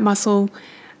tight muscle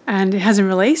and it hasn't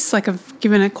released, like I've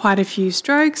given it quite a few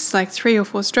strokes, like 3 or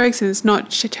 4 strokes, and it's not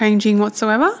changing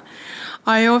whatsoever,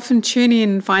 I often tune in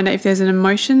and find out if there's an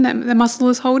emotion that the muscle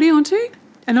is holding onto.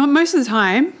 And most of the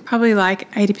time, probably like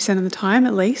 80% of the time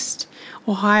at least,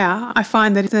 or higher, I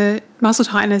find that the muscle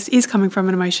tightness is coming from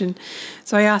an emotion.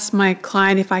 So I ask my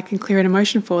client if I can clear an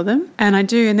emotion for them, and I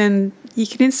do, and then you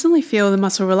can instantly feel the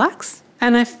muscle relax.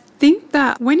 And I think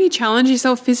that when you challenge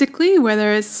yourself physically,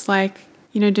 whether it's like,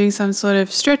 you know, doing some sort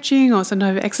of stretching or some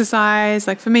type of exercise,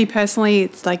 like for me personally,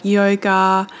 it's like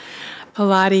yoga,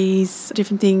 Pilates,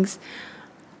 different things,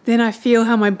 then I feel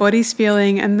how my body's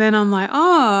feeling, and then I'm like,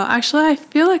 oh, actually I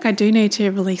feel like I do need to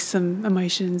release some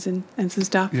emotions and some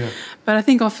stuff. Yeah. But I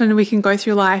think often we can go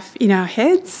through life in our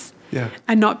heads Yeah.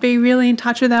 and not be really in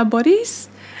touch with our bodies.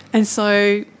 And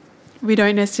so we don't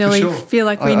For necessarily sure. feel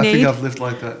like we I need think I've lived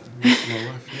like that most of my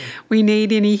life. Yeah. we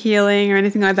need any healing or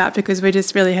anything like that because we're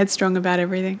just really headstrong about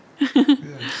everything.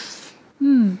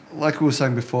 Yeah. Like we were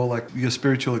saying before, like your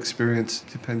spiritual experience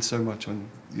depends so much on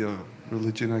your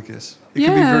religion, I guess. It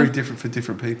can be Yeah. very different for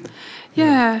different people.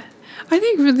 Yeah. I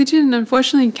think religion,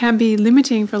 unfortunately, can be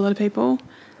limiting for a lot of people.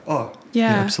 Oh,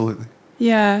 Yeah. absolutely.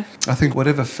 Yeah. I think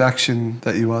whatever faction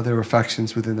that you are, there are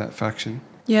factions within that faction.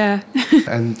 Yeah.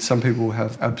 And some people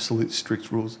have absolute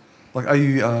strict rules. Like, are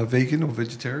you vegan or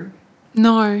vegetarian?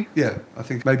 No. Yeah, I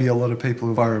think maybe a lot of people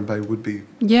in Byron Bay would be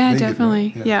Yeah, vegan,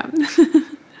 definitely. right? Yeah.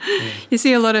 You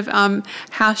see a lot of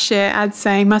house share ads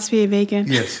saying must be a vegan.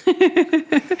 Yes.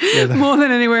 Yeah, More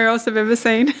than anywhere else I've ever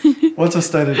seen. once I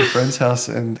stayed at a friend's house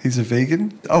and he's a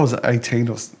vegan. I was 18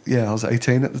 I was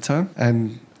 18 at the time.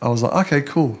 And I was like, okay,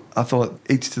 cool. I thought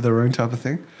each to their own type of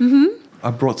thing. Mm-hmm.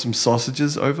 I brought some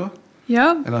sausages over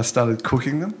Yep. and I started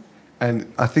cooking them.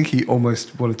 And I think he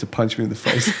almost wanted to punch me in the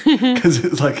face because it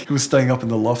was like he was staying up in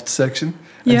the loft section.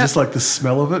 And Yeah. just like the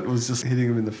smell of it was just hitting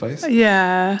him in the face.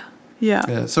 Yeah. Yeah.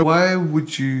 Yeah. So why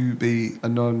would you be a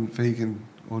non-vegan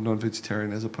or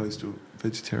non-vegetarian as opposed to a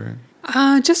vegetarian?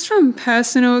 Just from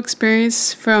personal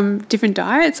experience from different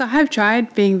diets, I have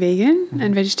tried being vegan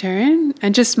and vegetarian,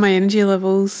 and just my energy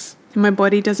levels in my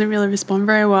body doesn't really respond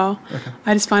very well. Okay.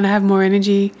 I just find I have more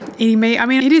energy eating meat. I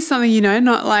mean, it is something,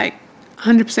 not like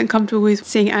 100% comfortable with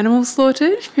seeing animals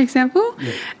slaughtered, for example.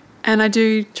 Yeah. And I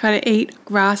do try to eat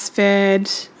grass-fed,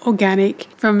 organic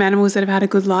from animals that have had a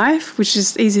good life, which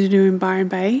is easy to do in Byron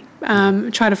Bay.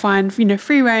 Try to find,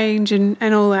 free range and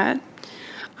all that.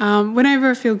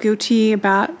 Whenever I feel guilty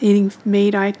about eating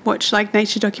meat, I watch like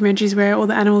nature documentaries where all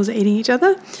the animals are eating each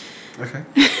other. Okay.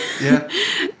 Yeah.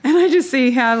 And I just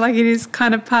see how like it is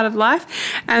kind of part of life.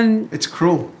 And It's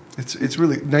cruel. It's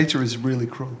really, nature is really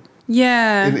cruel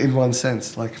yeah. in one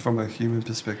sense, like from a human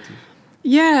perspective.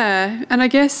 Yeah, and I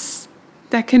guess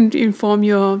that can inform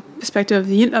your perspective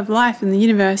of life and the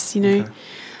universe, Okay.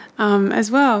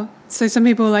 as well. So some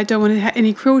people like don't want to have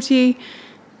any cruelty,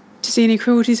 to see any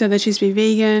cruelty, so they choose to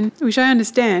be vegan, which I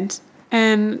understand.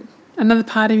 And another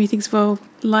part of me thinks, well,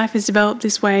 life is developed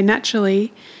this way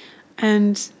naturally,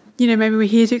 and maybe we're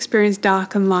here to experience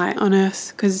dark and light on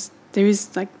Earth because there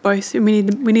is like both. We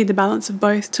need the balance of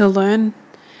both to learn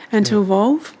and to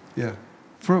evolve. Yeah.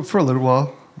 For a little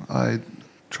while, I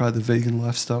tried the vegan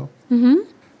lifestyle. Mm-hmm.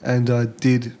 And I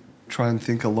did try and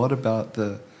think a lot about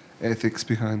the ethics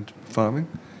behind farming,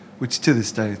 which to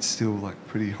this day it's still like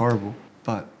pretty horrible.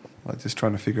 But I'm just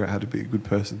trying to figure out how to be a good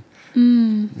person.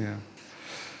 Yeah.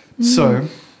 So,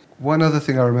 one other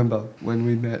thing I remember when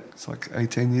we met, it's like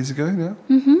 18 years ago now.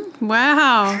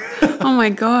 Wow. Oh my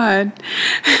God.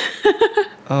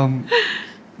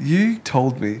 You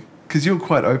told me, because you were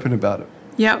quite open about it,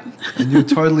 Yep. and you're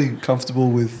totally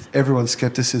comfortable with everyone's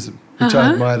skepticism, which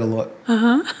I admired a lot.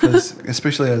 Because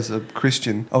especially as a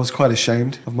Christian, I was quite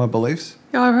ashamed of my beliefs.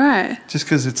 All right. Just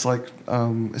because it's like,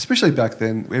 especially back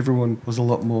then, everyone was a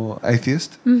lot more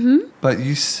atheist. But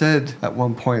you said at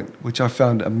one point, which I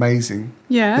found amazing,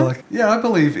 Yeah. you're like, yeah, I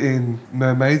believe in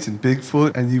mermaids and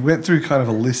Bigfoot. And you went through kind of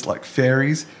a list like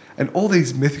fairies and all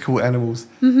these mythical animals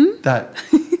that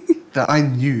I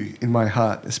knew in my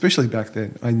heart, especially back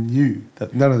then, I knew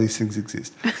that none of these things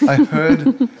exist. I heard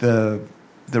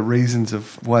the reasons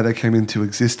of why they came into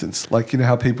existence. Like,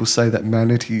 how people say that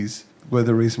manatees were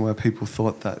the reason why people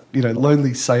thought that,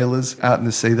 lonely sailors out in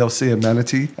the sea, they'll see a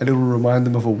manatee and it will remind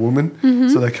them of a woman.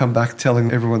 So they come back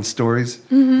telling everyone stories.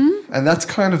 And that's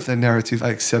kind of the narrative I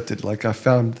accepted. Like, I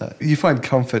found that you find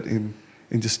comfort in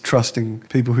just trusting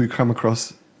people who come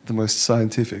across the most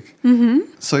scientific.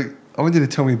 So I want you to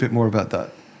tell me a bit more about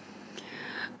that.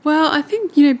 Well, I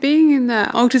think, being in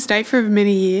the altered state for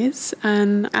many years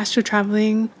and astral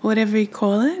traveling, whatever you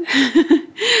call it,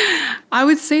 I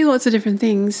would see lots of different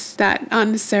things that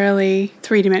aren't necessarily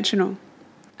three-dimensional.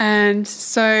 And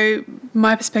so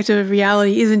my perspective of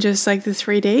reality isn't just like the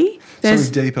 3D. There's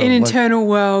Something deeper, an like- internal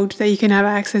world that you can have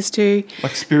access to.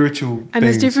 Like spiritual And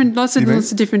there's beings. lots You mean?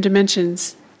 of different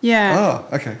dimensions. Yeah.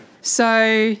 Ah, okay.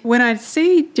 So when I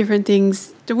see different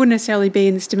things, they wouldn't necessarily be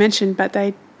in this dimension, but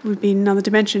they would be in another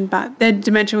dimension, but their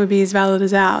dimension would be as valid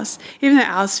as ours, even though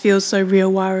ours feels so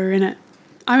real while we're in it.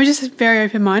 I'm just very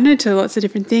open-minded to lots of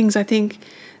different things. I think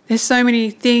there's so many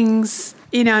things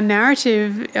in our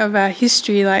narrative of our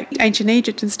history, like ancient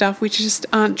Egypt and stuff, which just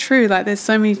aren't true. Like there's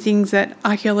so many things that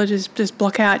archaeologists just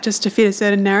block out just to fit a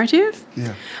certain narrative.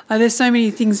 Yeah. Like there's so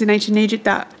many things in ancient Egypt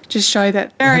that just show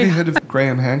that. Have you heard of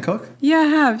Graham Hancock? Yeah, I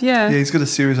have, yeah. Yeah, he's got a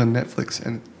series on Netflix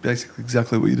and basically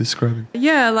exactly what you're describing.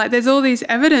 Yeah, like there's all these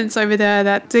evidence over there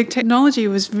that the technology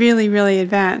was really, really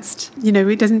advanced. You know,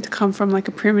 it doesn't come from like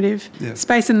a primitive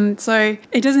space. And so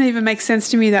it doesn't even make sense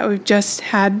to me that we've just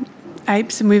had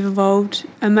apes and we've evolved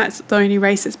and that's the only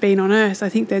race that's been on Earth. I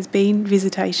think there's been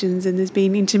visitations and there's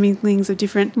been interminglings of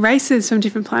different races from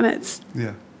different planets.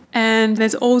 Yeah. And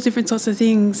there's all different sorts of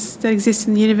things that exist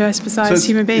in the universe besides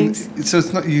human beings. So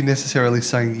it's not you necessarily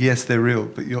saying, yes, they're real,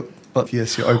 but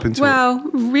yes, you're open to it. Well,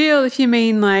 real if you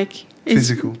mean like...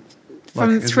 Physical.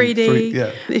 From like 3D.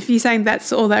 Yeah. If you're saying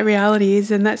that's all that reality is,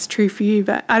 then that's true for you.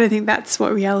 But I don't think that's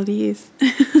what reality is.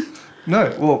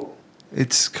 No, well,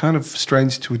 it's kind of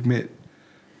strange to admit,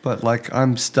 but like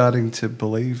I'm starting to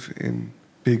believe in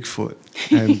Bigfoot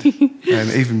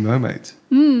and even mermaids.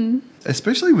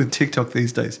 Especially with TikTok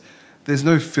these days. There's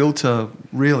no filter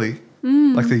really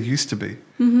like there used to be.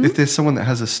 If there's someone that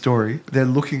has a story, they're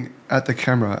looking at the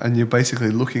camera and you're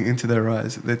basically looking into their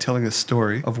eyes. They're telling a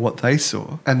story of what they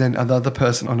saw. And then another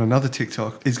person on another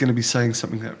TikTok is going to be saying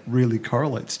something that really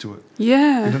correlates to it.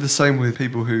 Yeah. You know, the same with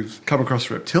people who've come across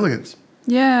reptilians.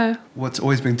 Yeah. What's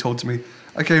always been told to me,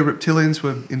 okay, reptilians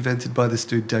were invented by this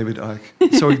dude, David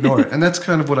Icke. So ignore it. And that's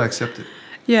kind of what I accepted.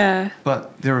 Yeah.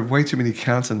 But there are way too many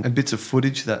accounts and bits of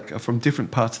footage that are from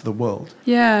different parts of the world.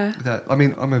 Yeah. I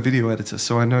mean, I'm a video editor,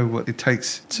 so I know what it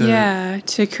takes to... Yeah,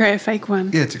 to create a fake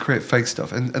one. Yeah, to create fake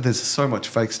stuff. And there's so much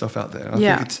fake stuff out there. And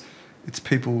I think it's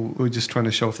people who are just trying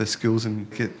to show off their skills and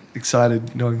get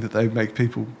excited knowing that they make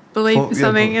people... believe in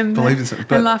something and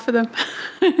laugh at them.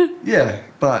 Yeah,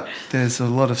 but there's a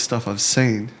lot of stuff I've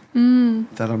seen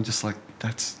that I'm just like,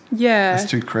 that's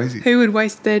too crazy. Who would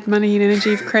waste their money and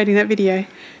energy for creating that video?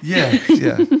 Yeah.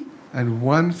 And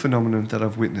one phenomenon that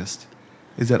I've witnessed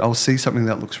is that I'll see something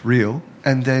that looks real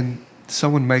and then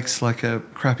someone makes like a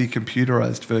crappy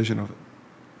computerized version of it.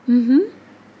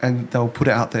 And they'll put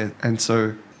it out there. And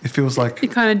so it feels like... It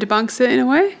kind of debunks it in a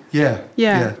way?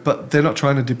 Yeah. But they're not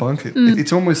trying to debunk it.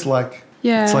 It's almost like...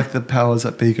 Yeah. It's like the powers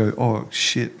that be go, oh,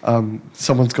 shit,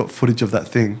 someone's got footage of that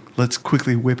thing. Let's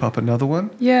quickly whip up another one.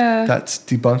 Yeah. That's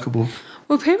debunkable.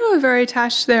 Well, people are very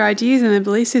attached to their ideas and their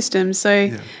belief systems.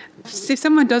 So if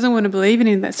someone doesn't want to believe in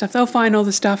any of that stuff, they'll find all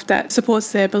the stuff that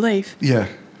supports their belief. Yeah.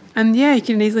 And, you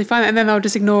can easily find that. And then they'll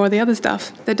just ignore all the other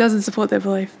stuff that doesn't support their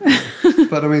belief.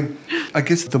 But, I mean, I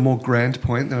guess the more grand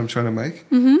point that I'm trying to make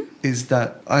is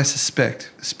that I suspect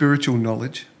spiritual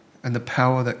knowledge and the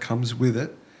power that comes with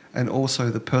it and also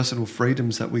the personal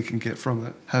freedoms that we can get from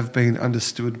it have been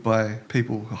understood by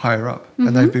people higher up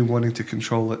and they've been wanting to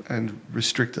control it and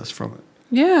restrict us from it.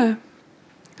 Yeah,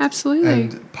 absolutely.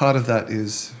 And part of that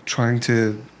is trying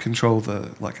to control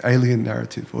the alien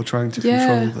narrative or trying to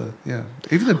control even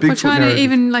the Bigfoot narrative.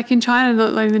 Even like in China,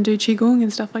 not letting them do Qigong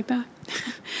and stuff like that.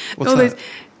 What's that?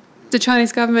 The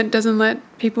Chinese government doesn't let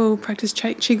people practice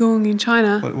Qigong in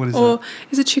China. What is or that?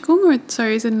 Is it Qigong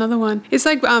is it another one? It's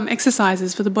like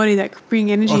exercises for the body that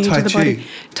bring energy into the body.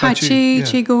 Tai Chi,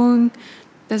 Qigong.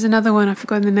 There's another one, I've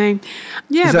forgotten the name.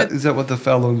 Yeah, is that what the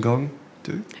Falun Gong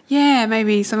do? Yeah,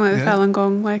 maybe something like the Falun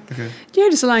Gong.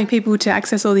 Just allowing people to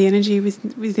access all the energy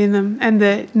within them and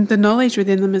the knowledge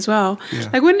within them as well. Yeah.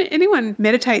 Like when anyone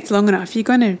meditates long enough, you're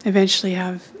going to eventually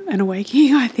have an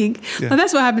awakening, I think. Yeah. Well,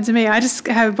 that's what happened to me. I just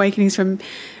have awakenings from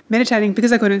meditating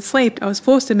because I couldn't sleep. I was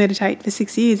forced to meditate for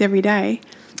 6 years every day.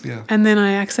 Yeah. And then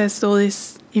I accessed all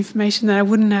this information that I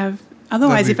wouldn't have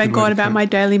otherwise if I'd gone about my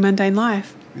daily mundane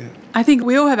life. Yeah. I think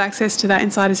we all have access to that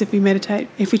inside us if we meditate,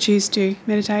 if we choose to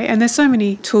meditate. And there's so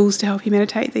many tools to help you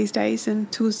meditate these days and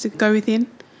tools to go within.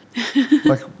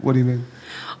 Like, what do you mean?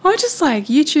 Oh, just like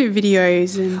YouTube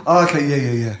videos and... Oh, okay,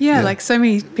 yeah. Yeah, like so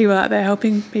many people out there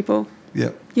helping people.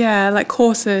 Yeah. Yeah, like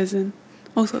courses and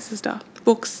all sorts of stuff.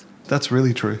 Books. That's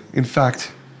really true. In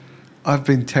fact, I've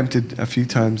been tempted a few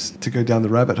times to go down the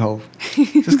rabbit hole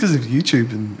just because of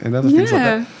YouTube and other things like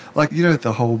that. Like,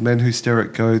 the whole men who stare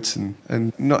at goats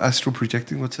and not astral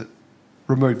projecting, what's it?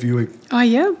 Remote viewing. Oh,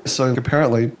 yeah. So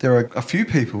apparently there are a few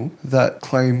people that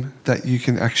claim that you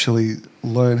can actually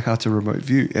learn how to remote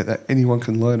view, that anyone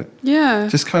can learn it. Yeah.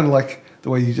 Just kind of like the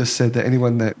way you just said that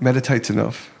anyone that meditates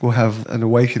enough will have an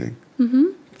awakening. Mm-hmm.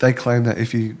 They claim that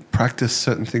if you practice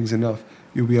certain things enough,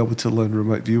 you'll be able to learn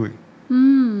remote viewing.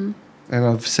 Mm. And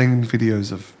I've seen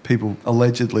videos of people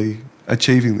allegedly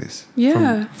achieving this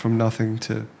from nothing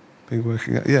to being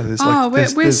working out. Yeah, there's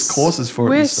there's courses for it.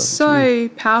 We're and stuff. so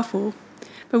powerful.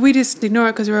 But we just ignore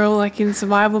it because we're all like in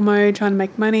survival mode, trying to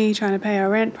make money, trying to pay our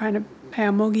rent, trying to pay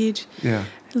our mortgage, Yeah.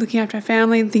 looking after our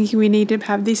family, thinking we need to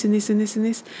have this and this and this and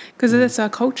this because that's our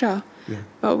culture. Yeah.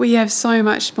 But we have so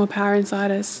much more power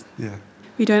inside us Yeah.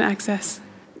 we don't access.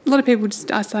 A lot of people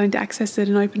just are starting to access it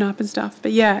and open up and stuff.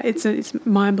 But yeah, it's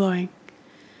mind-blowing.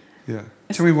 Yeah.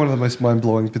 Tell me one of the most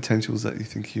mind-blowing potentials that you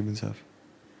think humans have.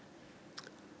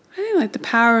 I think like the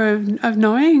power of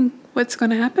knowing what's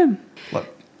going to happen.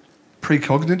 Like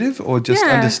precognitive or just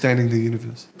Yeah. understanding the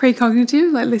universe?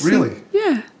 Precognitive, like listening. Really?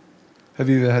 Yeah. Have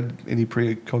you ever had any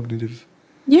precognitive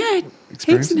Yeah, heaps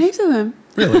experiences? and heaps of them.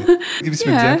 Really? Give me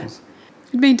some Yeah. examples.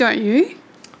 I mean, don't you?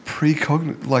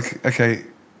 Precognitive, like, okay,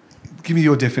 give me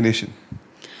your definition.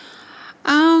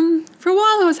 For a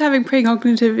while I was having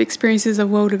precognitive experiences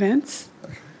of world events,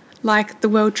 like the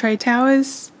World Trade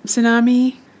Towers,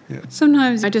 tsunami. Yeah.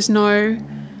 Sometimes I just know,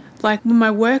 like when my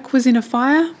work was in a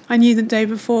fire, I knew the day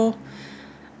before.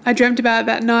 I dreamt about it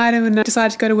that night and when I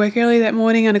decided to go to work early that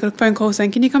morning and I got a phone call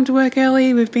saying, can you come to work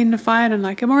early? We've been in a fire. And I'm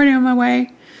like, I'm already on my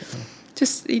way.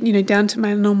 Just, down to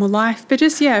my normal life. But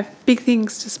just, yeah, big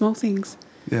things to small things.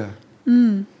 Yeah.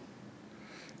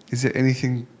 Is there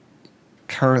anything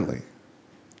currently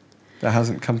that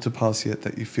hasn't come to pass yet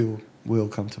that you feel will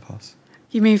come to pass?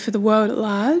 You mean for the world at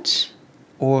large?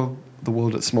 Or the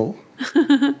world at small?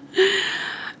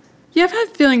 Yeah, I've had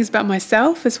feelings about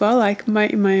myself as well, like in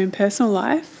my own personal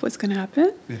life, what's going to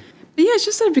happen. Yeah. But yeah, it's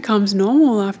just that it becomes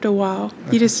normal after a while.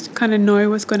 You just kind of know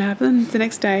what's going to happen the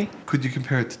next day. Could you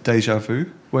compare it to deja vu,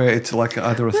 where it's like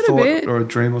either a Little thought bit. or a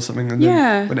dream or something, and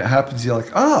Yeah. then when it happens, you're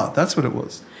like, that's what it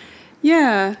was.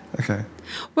 Yeah. Okay.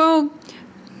 Well,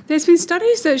 there's been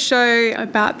studies that show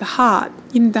about the heart.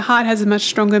 The heart has a much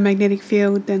stronger magnetic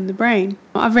field than the brain.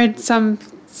 I've read some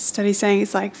studies saying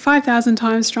it's like 5,000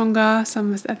 times stronger,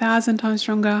 some 1,000 times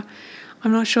stronger.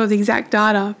 I'm not sure the exact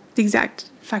data, the exact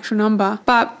factual number,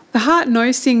 but the heart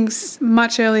knows things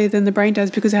much earlier than the brain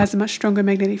does because it has a much stronger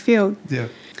magnetic field. Yeah.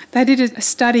 They did a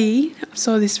study, I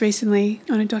saw this recently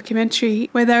on a documentary,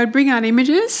 where they would bring out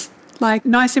images, like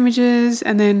nice images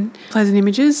and then pleasant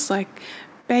images, like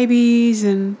babies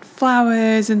and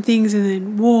flowers and things, and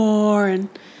then war and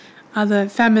other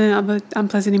famine and other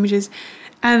unpleasant images.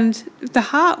 And the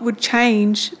heart would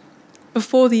change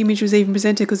before the image was even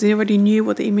presented because they already knew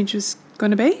what the image was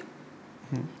going to be.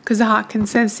 Because the heart can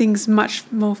sense things much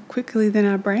more quickly than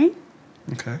our brain.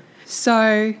 Okay.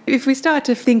 So if we start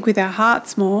to think with our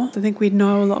hearts more, I think we'd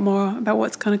know a lot more about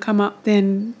what's going to come up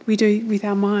than we do with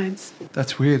our minds.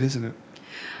 That's weird, isn't it?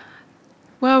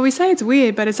 Well, we say it's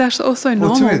weird, but it's actually also normal.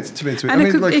 Well, to me, it's weird. And I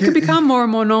mean, it could become more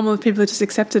and more normal if people just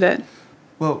accepted it.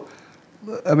 Well,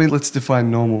 I mean, let's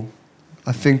define normal.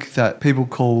 I think that people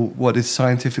call what is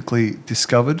scientifically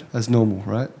discovered as normal,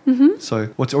 right? Mm-hmm. So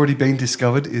what's already been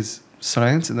discovered is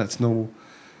science, and that's normal.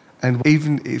 And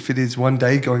even if it is one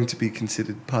day going to be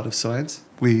considered part of science,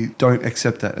 we don't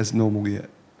accept that as normal yet.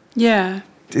 Yeah.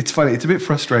 It's funny. It's a bit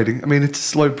frustrating. I mean, it's a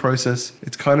slow process.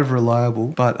 It's kind of reliable,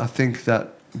 but I think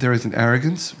that there is an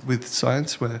arrogance with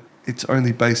science where it's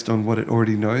only based on what it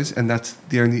already knows, and that's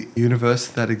the only universe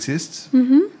that exists,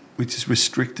 which is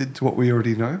restricted to what we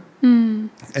already know.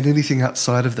 And anything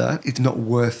outside of that, it's not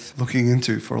worth looking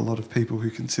into for a lot of people who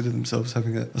consider themselves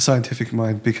having a scientific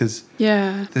mind, because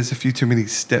there's a few too many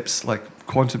steps, like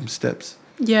quantum steps,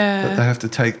 that they have to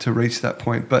take to reach that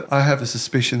point. But I have a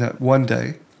suspicion that one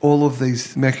day, all of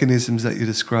these mechanisms that you're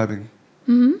describing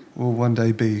will one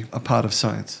day be a part of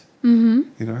science, you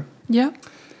know? Yeah.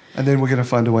 And then we're going to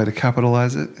find a way to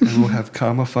capitalize it, and we'll have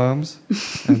karma farms.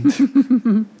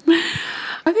 And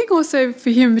I think also for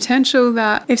human potential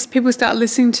that if people start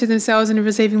listening to themselves and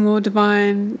receiving more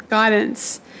divine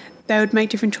guidance, they would make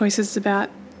different choices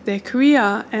about their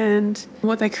career and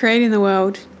what they create in the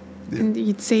world. Yeah. And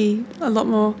you'd see a lot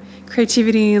more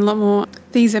creativity and a lot more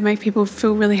things that make people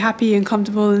feel really happy and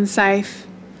comfortable and safe.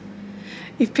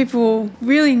 If people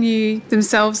really knew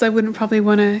themselves, they wouldn't probably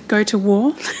want to go to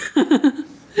war.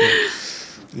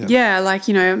 Yeah, like,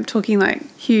 I'm talking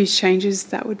like huge changes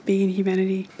that would be in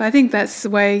humanity. But I think that's the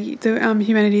way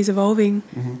humanity is evolving.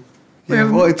 yeah,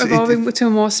 We're well, evolving to a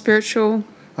more spiritual.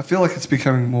 I feel like it's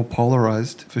becoming more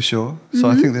polarized for sure. So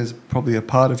I think there's probably a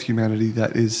part of humanity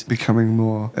that is becoming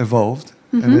more evolved.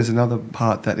 And there's another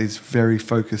part that is very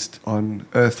focused on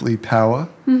earthly power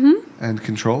and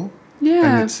control.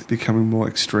 Yeah. And it's becoming more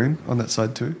extreme on that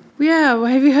side too. Yeah, well,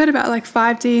 have you heard about like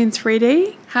 5D and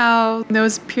 3D? How there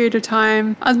was a period of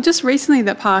time, just recently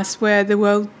that passed, where the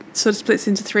world sort of splits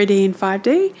into 3D and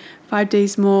 5D. 5D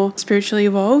is more spiritually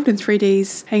evolved and 3D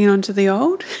is hanging on to the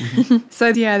old. So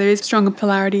yeah, there is stronger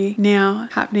polarity now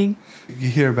happening. You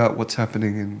hear about what's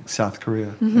happening in South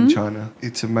Korea and China.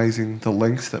 It's amazing the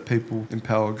lengths that people in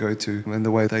power go to and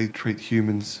the way they treat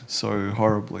humans so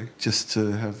horribly just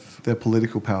to have their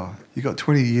political power. You got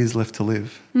 20 years left to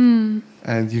live.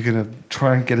 And you're going to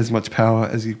try and get as much power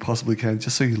as you possibly can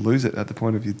just so you lose it at the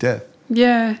point of your death.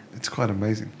 Yeah. It's quite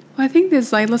amazing. Well, I think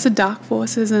there's like lots of dark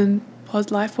forces and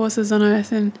light forces on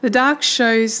Earth, and the dark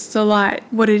shows the light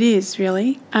what it is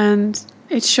really, and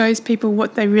it shows people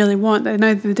what they really want. They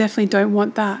know they definitely don't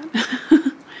want that.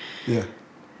 Yeah.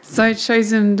 So it shows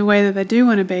them the way that they do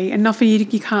want to be, and often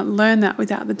you can't learn that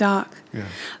without the dark. Yeah.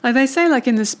 Like they say, like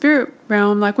in the spirit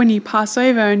realm, like when you pass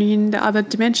over and you're in the other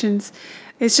dimensions,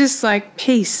 it's just like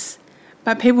peace.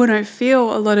 But people don't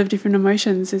feel a lot of different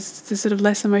emotions. It's the sort of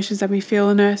less emotions that we feel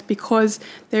on Earth because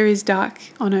there is dark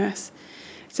on Earth.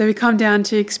 So we come down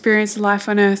to experience life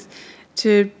on Earth,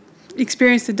 to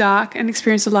experience the dark and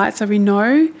experience the light, so we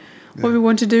know what we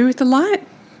want to do with the light.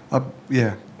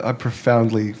 I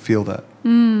profoundly feel that.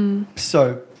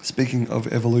 So, speaking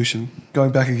of evolution,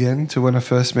 going back again to when I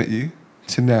first met you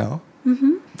to now,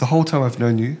 the whole time I've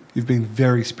known you, you've been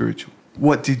very spiritual.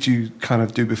 What did you kind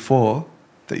of do before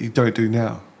that you don't do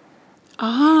now?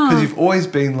 Because you've always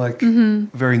been like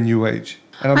very new age.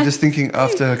 And I'm just thinking,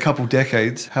 after a couple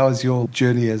decades, how is your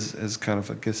journey as kind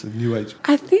of, I guess, a new age?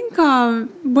 I think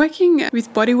working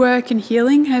with bodywork and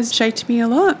healing has shaped me a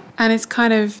lot, and it's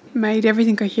kind of made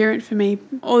everything coherent for me.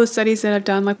 All the studies that I've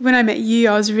done, like when I met you,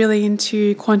 I was really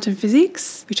into quantum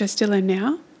physics, which I still am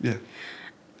now. Yeah.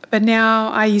 But now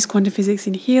I use quantum physics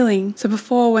in healing. So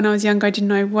before, when I was younger, I didn't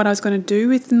know what I was going to do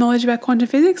with the knowledge about quantum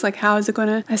physics. Like, how is it going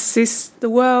to assist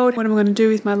the world? What am I going to do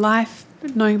with my life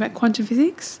knowing about quantum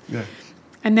physics? Yeah.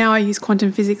 And now I use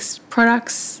quantum physics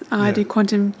products. I do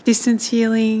quantum distance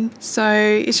healing. So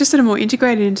it's just sort of more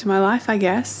integrated into my life, I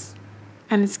guess.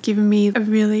 And it's given me a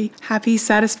really happy,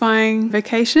 satisfying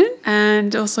vocation.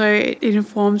 And also it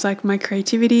informs like my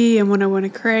creativity and what I want to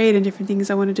create and different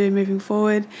things I want to do moving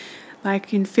forward.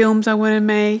 Like in films I want to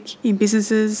make, in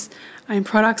businesses, in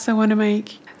products I want to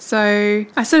make. So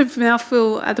I sort of now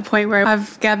feel at the point where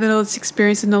I've gathered all this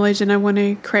experience and knowledge and I want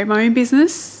to create my own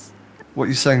business. What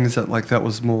you're saying is that like that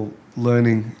was more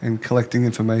learning and collecting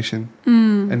information,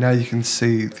 and now you can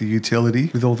see the utility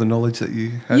with all the knowledge that you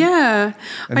had. Yeah.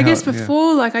 And I guess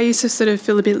before, like I used to sort of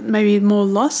feel a bit maybe more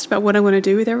lost about what I want to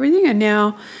do with everything, and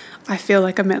now I feel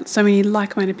like I've met so many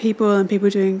like-minded people and people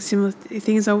doing similar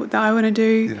things that I want to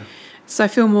do. Yeah. So I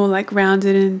feel more like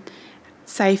grounded and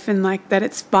safe and like that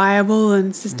it's viable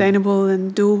and sustainable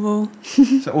and doable.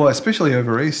 So, well, especially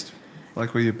over East,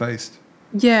 like where you're based.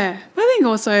 Yeah, but I think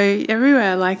also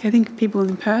everywhere, like I think people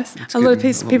in Perth, a lot of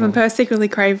people in Perth secretly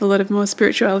crave a lot of more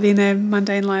spirituality in their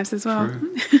mundane lives as well.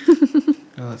 True.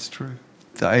 No, that's true.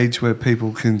 The age where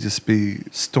people can just be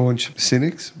staunch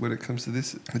cynics when it comes to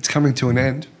this, it's coming to an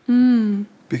end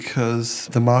because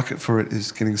the market for it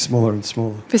is getting smaller and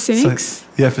smaller. For cynics?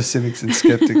 So, for cynics and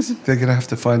skeptics. They're going to have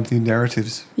to find new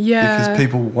narratives. Yeah. Because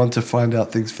people want to find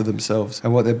out things for themselves.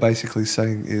 And what they're basically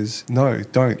saying is, no,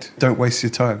 don't waste your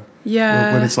time.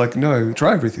 Yeah. When it's like, no,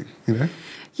 try everything, you know?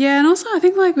 Yeah, and also I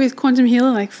think like with quantum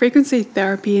healing, like frequency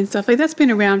therapy and stuff, like that's been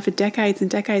around for decades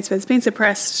and decades, but it's been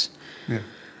suppressed. Yeah.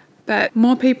 But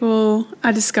more people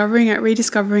are discovering it,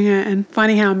 rediscovering it, and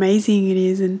finding how amazing it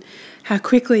is and how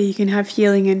quickly you can have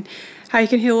healing and how you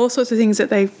can heal all sorts of things that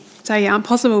they say aren't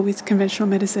possible with conventional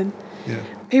medicine. Yeah.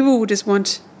 People will just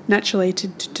want naturally to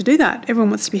do that. Everyone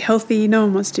wants to be healthy. No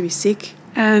one wants to be sick.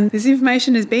 And this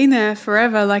information has been there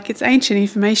forever, like it's ancient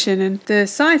information, and the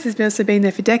science has also been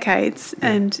there for decades,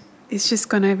 and it's just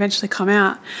going to eventually come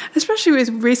out, especially with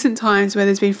recent times where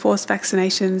there's been forced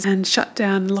vaccinations and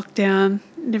shutdown, lockdown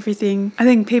and everything. I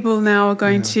think people now are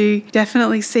going to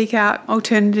definitely seek out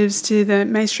alternatives to the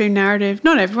mainstream narrative.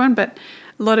 Not everyone, but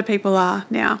a lot of people are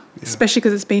now, especially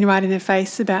because it's been right in their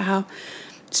face about how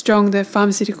strong the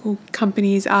pharmaceutical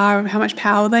companies are and how much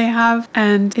power they have,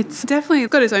 and it's definitely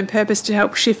got its own purpose to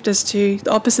help shift us to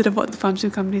the opposite of what the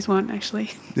pharmaceutical companies want,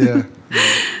 actually. Yeah.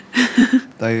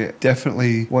 They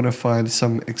definitely want to find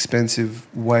some expensive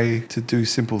way to do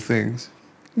simple things.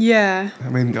 Yeah. I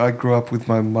mean, I grew up with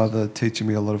my mother teaching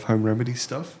me a lot of home remedy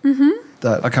stuff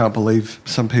that I can't believe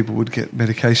some people would get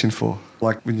medication for.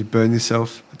 Like when you burn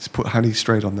yourself, just put honey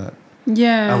straight on that.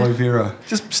 Yeah. Aloe vera.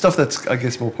 Just stuff that's, I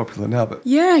guess, more popular now. But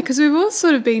yeah, because we've all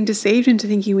sort of been deceived into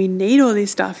thinking we need all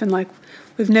this stuff, and like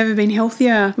we've never been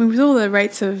healthier. I mean, with all the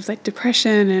rates of like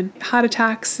depression and heart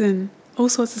attacks and all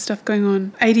sorts of stuff going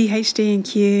on, ADHD in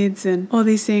kids and all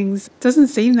these things, it doesn't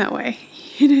seem that way,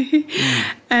 you know?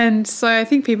 And so I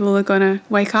think people are going to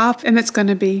wake up, and that's going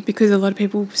to be because a lot of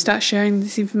people start sharing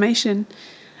this information.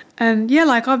 And yeah,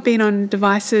 like I've been on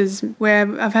devices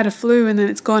where I've had a flu and then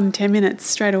it's gone in 10 minutes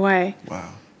straight away.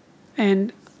 Wow.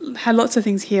 And had lots of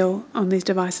things heal on these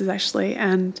devices actually.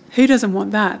 And who doesn't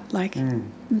want that? Like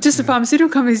just the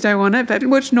pharmaceutical companies don't want it, but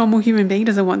which normal human being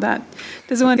doesn't want that?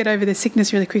 Doesn't want to get over their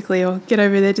sickness really quickly or get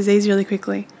over their disease really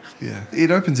quickly. Yeah. It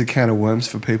opens a can of worms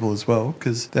for people as well,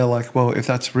 because they're like, well, if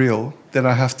that's real, then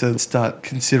I have to start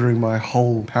considering my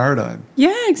whole paradigm.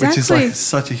 Yeah, exactly. Which is like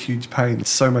such a huge pain.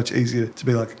 It's so much easier to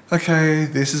be like, okay,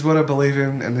 this is what I believe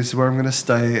in and this is where I'm going to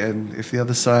stay. And if the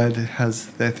other side has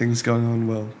their things going on,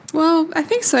 well, I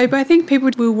think so. But I think people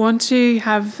will want to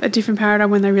have a different paradigm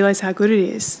when they realise how good it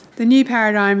is. The new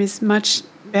paradigm is much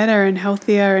better and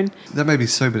healthier. And that may be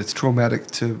so, but it's traumatic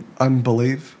to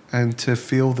unbelieve and to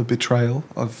feel the betrayal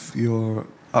of your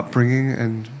upbringing.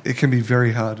 And it can be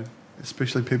very hard,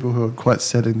 especially people who are quite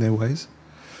set in their ways.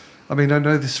 I mean, I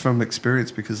know this from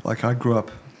experience because like I grew up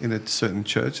in a certain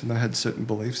church and they had certain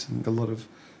beliefs and a lot of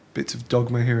bits of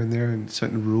dogma here and there and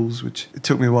certain rules, which it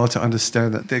took me a while to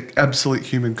understand that they're absolute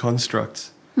human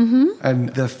constructs. And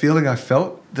the feeling I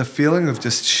felt, the feeling of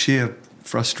just sheer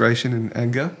frustration and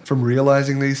anger from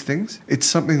realizing these things, it's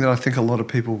something that I think a lot of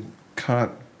people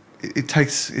can't. It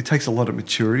takes a lot of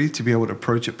maturity to be able to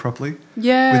approach it properly.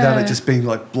 Yeah. Without it just being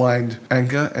like blind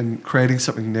anger and creating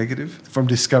something negative from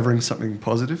discovering something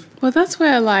positive. Well, that's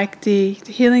where like the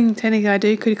healing technique I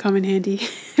do could come in handy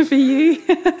for you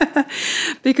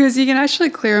because you can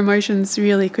actually clear emotions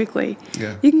really quickly.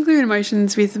 Yeah. You can clear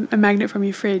emotions with a magnet from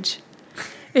your fridge.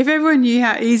 If everyone knew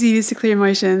how easy it is to clear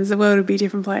emotions, the world would be a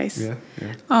different place. Yeah,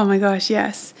 yeah. Oh my gosh,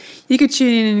 yes. You could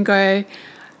tune in and go,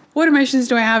 what emotions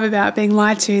do I have about being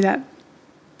lied to that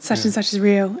such and such is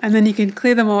real? And then you can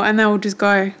clear them all and they'll just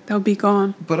go. They'll be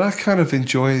gone. But I kind of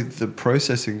enjoy the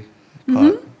processing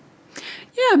part.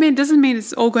 Yeah, I mean, it doesn't mean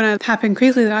it's all going to happen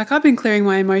quickly. Like I've been clearing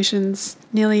my emotions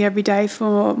nearly every day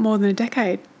for more than a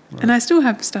decade. Right. And I still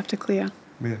have stuff to clear.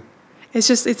 Yeah.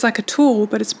 It's like a tool,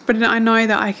 but I know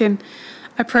that I can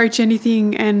approach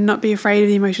anything and not be afraid of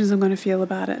the emotions I'm going to feel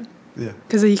about it. Yeah.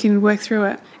 Because you can work through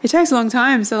it. It takes a long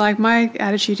time. So like my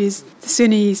attitude is the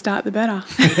sooner you start, the better.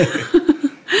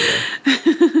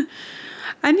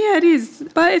 And yeah, it is.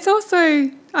 But it's also,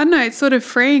 I don't know, it's sort of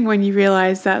freeing when you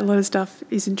realise that a lot of stuff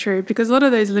isn't true because a lot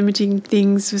of those limiting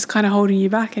things was kind of holding you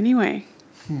back anyway.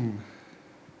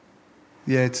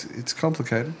 Yeah, it's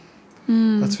complicated.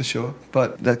 That's for sure.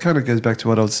 But that kind of goes back to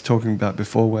what I was talking about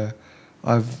before where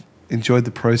I've enjoyed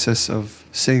the process of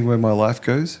seeing where my life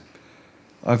goes.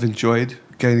 I've enjoyed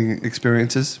gaining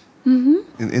experiences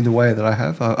in the way that I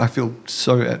have. I feel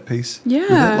so at peace. Yeah.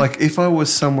 With it. Like if I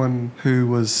was someone who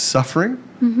was suffering,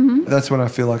 that's when I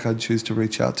feel like I'd choose to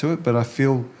reach out to it. But I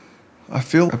feel a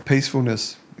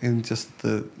peacefulness in just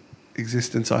the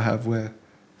existence I have where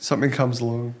something comes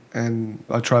along and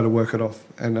I try to work it off.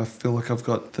 And I feel like I've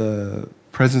got the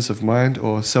presence of mind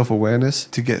or self-awareness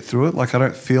to get through it. Like I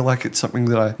don't feel like it's something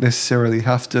that I necessarily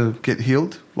have to get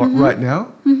healed like right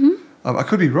now. I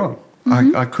could be wrong.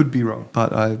 I could be wrong,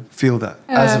 but I feel that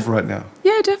as of right now.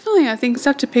 Yeah, definitely. I think it's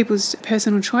up to people's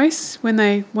personal choice when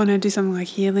they want to do something like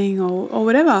healing or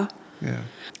whatever. Yeah.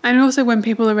 And also when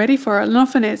people are ready for it. And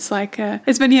often it's like,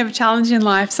 it's when you have a challenge in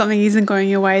life, something isn't going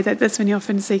your way, that's when you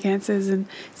often seek answers and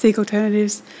seek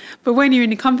alternatives. But when you're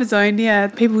in your comfort zone, yeah,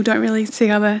 people don't really seek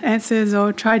other answers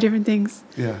or try different things.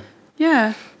 Yeah.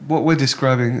 Yeah. What we're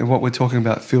describing and what we're talking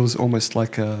about feels almost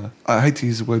like I hate to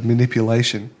use the word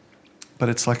manipulation, but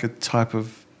it's like a type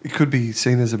of, it could be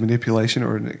seen as a manipulation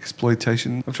or an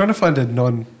exploitation. I'm trying to find a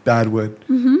non-bad word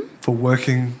for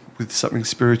working with something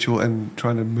spiritual and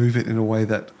trying to move it in a way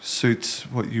that suits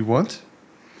what you want.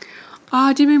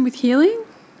 Do you mean with healing?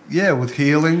 Yeah, with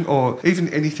healing or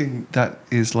even anything that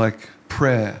is like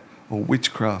prayer or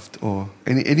witchcraft or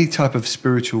any type of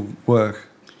spiritual work.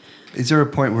 Is there a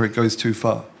point where it goes too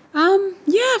far?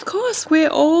 Yeah, of course. We're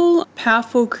all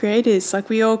powerful creators. Like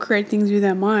we all create things with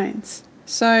our minds.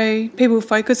 So people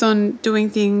focus on doing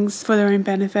things for their own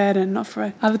benefit and not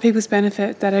for other people's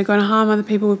benefit that are going to harm other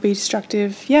people, would be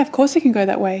destructive. Yeah, of course it can go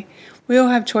that way. We all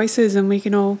have choices and we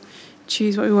can all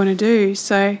choose what we want to do.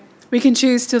 So we can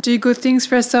choose to do good things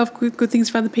for ourselves, good things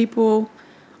for other people,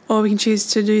 or we can choose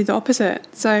to do the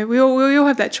opposite. So we all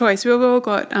have that choice. We've all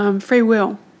got free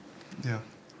will. Yeah.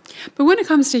 But when it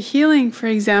comes to healing, for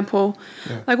example,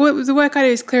 like the work I do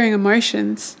is clearing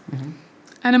emotions.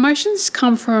 And emotions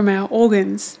come from our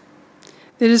organs.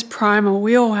 They're just primal.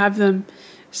 We all have them.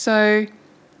 So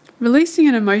releasing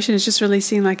an emotion is just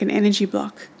releasing like an energy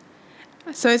block.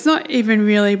 So it's not even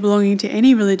really belonging to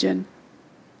any religion.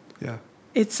 Yeah.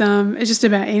 It's just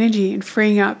about energy and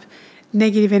freeing up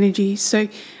negative energy so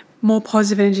more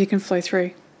positive energy can flow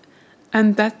through.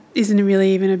 And that isn't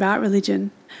really even about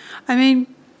religion. I mean,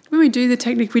 when we do the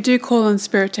technique, we do call on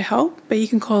spirit to help, but you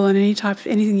can call on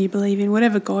anything you believe in,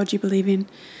 whatever God you believe in,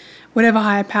 whatever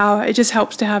higher power. It just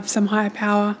helps to have some higher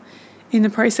power in the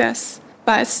process.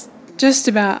 But it's just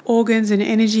about organs and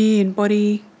energy and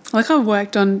body. Like, I've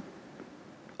worked on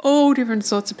all different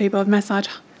sorts of people. I've massaged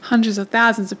hundreds of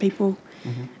thousands of people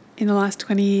in the last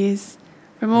 20 years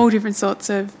from all different sorts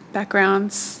of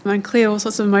backgrounds and clear all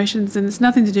sorts of emotions, and it's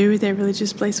nothing to do with their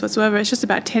religious beliefs whatsoever. It's just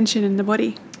about tension in the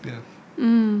body. Yeah.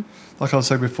 Like I was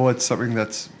saying before, it's something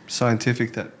that's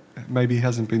scientific that maybe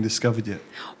hasn't been discovered yet.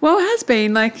 Well, it has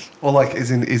been,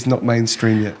 is not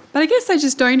mainstream yet. But I guess they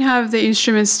just don't have the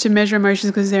instruments to measure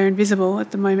emotions because they're invisible at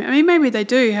the moment. I mean, maybe they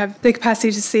do have the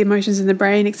capacity to see emotions in the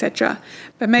brain, etc.,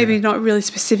 but maybe not really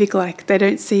specific, like they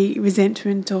don't see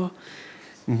resentment or,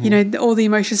 all the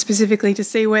emotions specifically to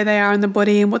see where they are in the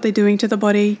body and what they're doing to the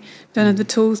body, don't have the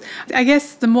tools. I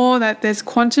guess the more that there's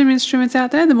quantum instruments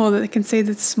out there, the more that they can see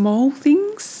the small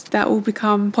things that will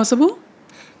become possible.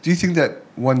 Do you think that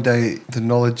one day the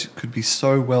knowledge could be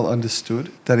so well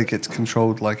understood that it gets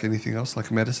controlled like anything else, like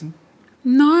medicine?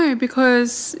 No,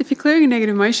 because if you're clearing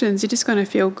negative emotions, you're just going to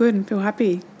feel good and feel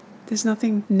happy. There's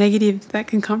nothing negative that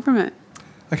can come from it.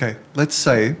 Okay, let's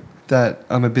say that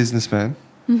I'm a businessman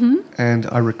and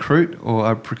I recruit or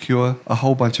I procure a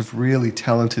whole bunch of really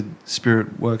talented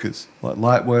spirit workers, like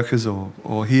light workers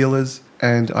or healers,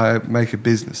 and I make a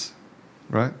business,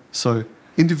 right? So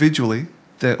individually,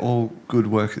 they're all good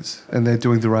workers and they're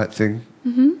doing the right thing.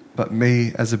 But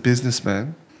me as a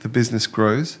businessman, the business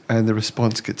grows and the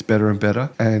response gets better and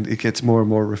better and it gets more and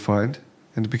more refined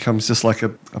and it becomes just like a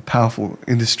powerful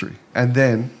industry. And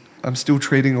then I'm still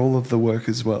treating all of the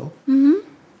workers well,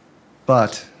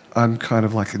 but I'm kind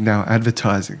of like now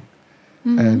advertising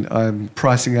and I'm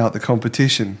pricing out the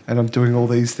competition and I'm doing all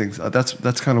these things.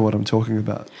 That's kind of what I'm talking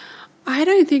about. I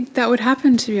don't think that would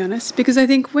happen, to be honest, because I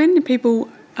think when people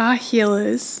are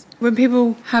healers, when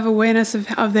people have awareness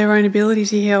of their own ability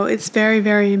to heal, it's very,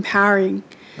 very empowering.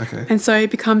 Okay. And so it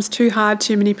becomes too hard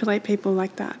to manipulate people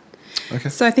like that. Okay.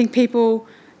 So I think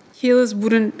healers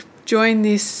wouldn't join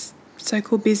this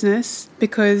so-called business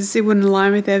because it wouldn't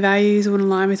align with their values, it wouldn't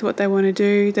align with what they want to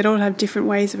do. They'd all have different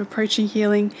ways of approaching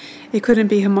healing. It couldn't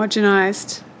be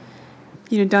homogenized,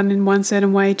 done in one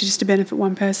certain way just to benefit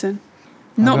one person.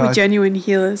 Not with genuine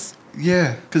healers.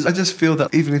 Yeah, because I just feel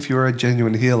that even if you're a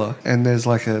genuine healer and there's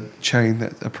like a chain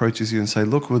that approaches you and say,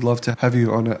 look, we'd love to have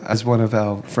you on as one of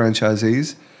our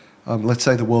franchisees. Let's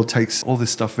say the world takes all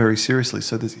this stuff very seriously.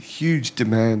 So there's a huge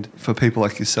demand for people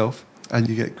like yourself and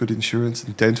you get good insurance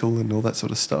and dental and all that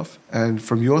sort of stuff. And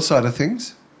from your side of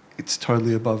things, it's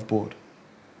totally above board.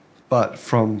 But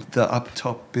from the up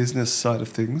top business side of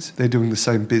things, they're doing the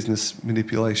same business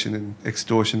manipulation and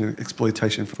extortion and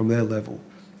exploitation from their level.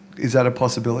 Is that a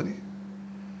possibility?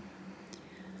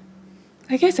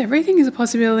 I guess everything is a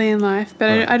possibility in life,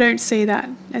 but I don't see that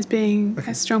as being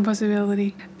a strong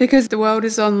possibility. Because the world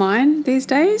is online these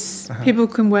days, people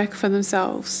can work for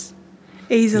themselves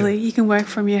easily. You can work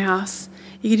from your house.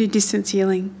 You can do distance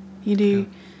healing. You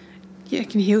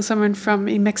can heal someone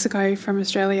in Mexico from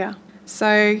Australia.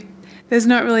 So there's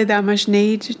not really that much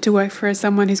need to work for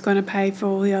someone who's going to pay for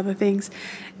all the other things.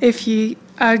 If you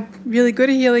are really good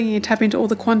at healing and you tap into all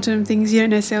the quantum things, you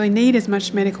don't necessarily need as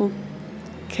much medical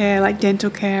care, like dental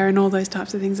care and all those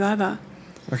types of things either.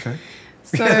 Okay.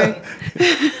 So, that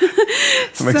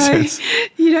makes sense.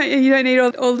 You don't need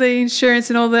all the insurance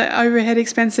and all the overhead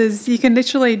expenses. You can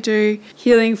literally do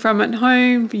healing from at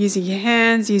home using your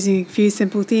hands, using a few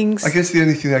simple things. I guess the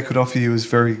only thing that could offer you is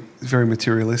very, very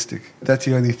materialistic. That's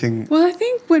the only thing. Well, I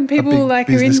think when people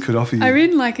are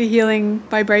in like a healing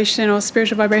vibration or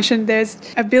spiritual vibration, there's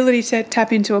ability to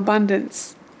tap into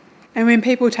abundance. And when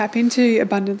people tap into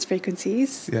abundance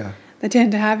frequencies, they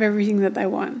tend to have everything that they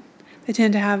want. They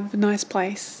tend to have a nice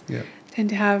place. Yeah. They tend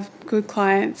to have good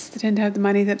clients. They tend to have the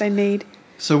money that they need.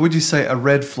 So would you say a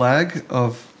red flag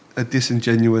of a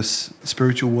disingenuous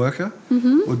spiritual worker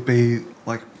would be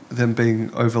like them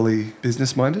being overly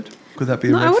business-minded? Could that be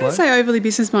a red flag? I wouldn't say overly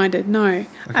business-minded, no. Okay.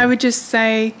 I would just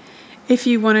say if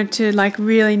you wanted to like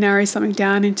really narrow something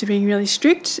down into being really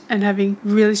strict and having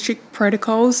really strict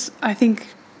protocols, I think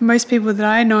most people that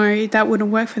I know, that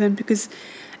wouldn't work for them because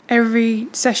every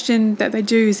session that they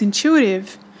do is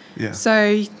intuitive. Yeah.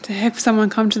 So to have someone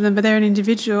come to them, but they're an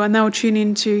individual and they'll tune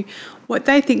into what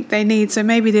they think they need. So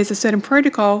maybe there's a certain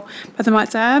protocol, but they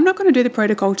might say, I'm not going to do the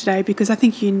protocol today because I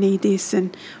think you need this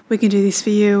and we can do this for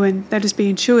you, and they'll just be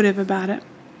intuitive about it.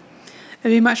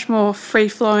 It'll be much more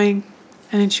free-flowing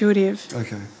and intuitive.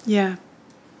 Okay. Yeah.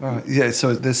 All right. Yeah,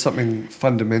 so there's something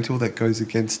fundamental that goes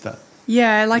against that.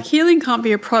 Yeah, like healing can't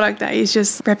be a product that is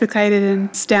just replicated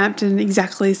and stamped and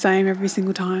exactly the same every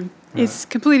single time. Right. It's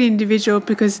completely individual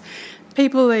because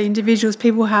people are individuals.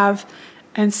 People have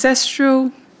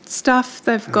ancestral stuff.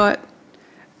 They've got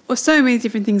so many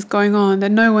different things going on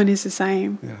that no one is the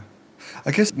same. Yeah.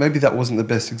 I guess maybe that wasn't the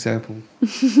best example.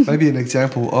 Maybe an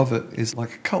example of it is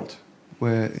like a cult,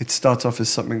 where it starts off as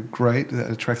something great that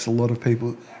attracts a lot of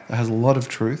people, that has a lot of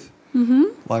truth,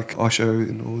 like Osho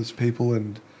and all these people.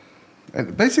 And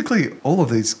basically all of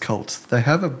these cults, they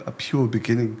have a pure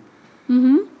beginning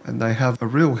and they have a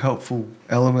real helpful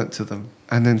element to them.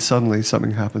 And then suddenly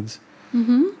something happens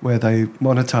where they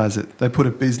monetize it. They put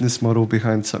a business model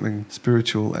behind something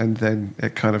spiritual and then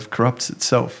it kind of corrupts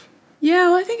itself. Yeah,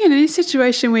 well, I think in any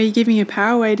situation where you're giving your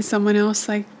power away to someone else,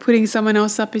 like putting someone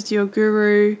else up as your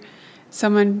guru,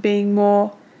 someone being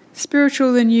more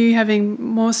spiritual than you, having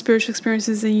more spiritual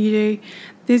experiences than you do,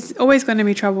 there's always going to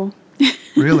be trouble.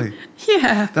 Really?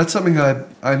 Yeah. That's something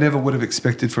I never would have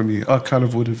expected from you. I kind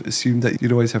of would have assumed that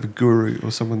you'd always have a guru or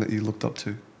someone that you looked up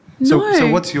to. So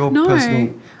what's your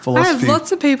personal philosophy? I have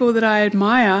lots of people that I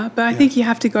admire, but I think you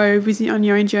have to go on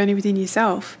your own journey within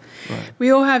yourself. Right.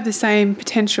 We all have the same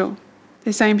potential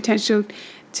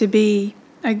to be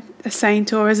a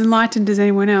saint or as enlightened as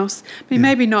anyone else. I mean,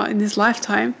 maybe not in this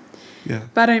lifetime,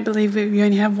 but I don't believe we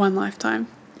only have one lifetime.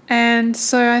 And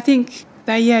so I think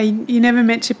that, you're never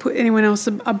meant to put anyone else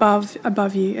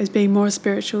above you as being more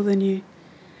spiritual than you,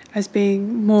 as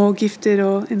being more gifted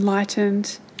or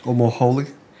enlightened. Or more holy?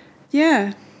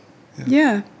 Yeah.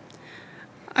 I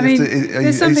Are mean,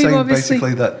 you some people saying obviously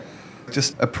basically that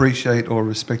just appreciate or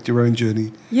respect your own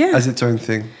journey as its own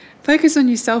thing? Focus on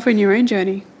yourself and your own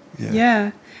journey.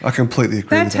 Yeah. I completely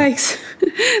agree with that.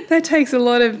 That takes a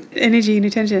lot of energy and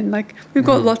attention. Like, we've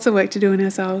got lots of work to do in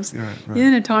ourselves. Right. You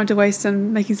don't have time to waste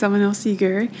on making someone else your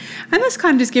guru. And that's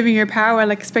kind of just giving your power,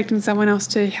 like expecting someone else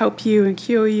to help you and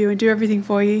cure you and do everything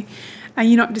for you. And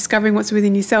you're not discovering what's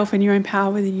within yourself and your own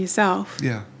power within yourself.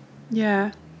 Yeah.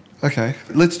 Yeah. Okay,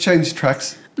 let's change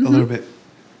tracks a little bit.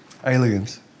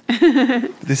 Aliens.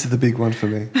 This is the big one for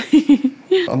me.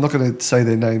 I'm not going to say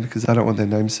their name because I don't want their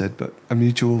name said, but a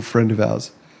mutual friend of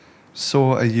ours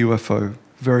saw a UFO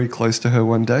very close to her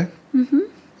one day.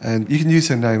 And you can use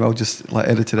her name, I'll just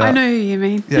edit it out. I know who you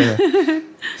mean. Yeah.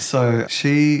 So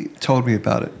she told me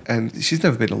about it, and she's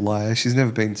never been a liar. She's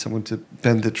never been someone to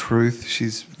bend the truth.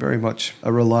 She's very much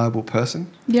a reliable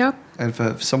person. Yep. And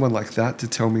for someone like that to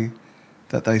tell me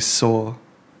that they saw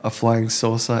a flying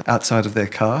saucer outside of their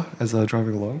car as they were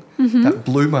driving along, that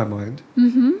blew my mind.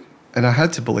 And I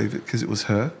had to believe it because it was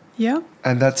her. Yep.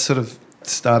 And that sort of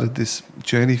started this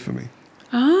journey for me.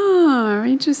 Ah,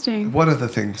 interesting. One of the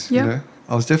things, I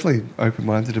was definitely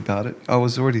open-minded about it. I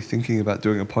was already thinking about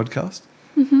doing a podcast.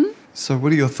 So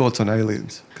what are your thoughts on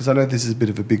aliens? Because I know this is a bit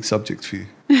of a big subject for you.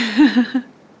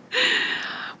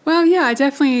 Well, yeah, I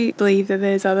definitely believe that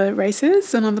there's other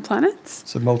races on other planets.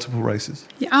 So multiple races.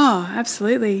 Yeah,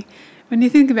 absolutely. When you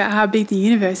think about how big the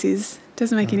universe is, it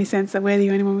doesn't make any sense that we're the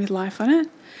only one with life on it.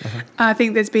 I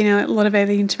think there's been a lot of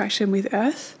alien interaction with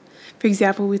Earth. For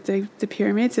example, with the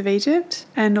pyramids of Egypt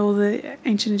and all the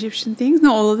ancient Egyptian things.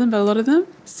 Not all of them, but a lot of them.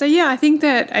 So, yeah, I think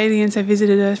that aliens have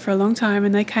visited Earth for a long time,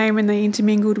 and they came and they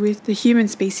intermingled with the human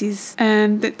species,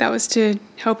 and that was to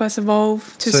help us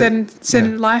evolve to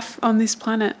certain life on this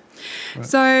planet. Right.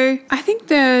 So I think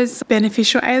there's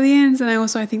beneficial aliens, and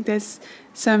I think there's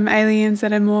some aliens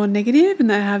that are more negative and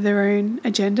that have their own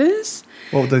agendas.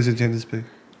 What would those agendas be?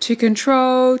 To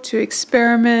control, to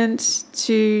experiment,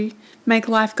 to make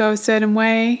life go a certain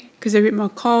way because they're a bit more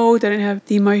cold. They don't have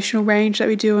the emotional range that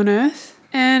we do on Earth.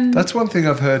 And that's one thing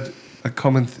I've heard,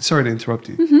 sorry to interrupt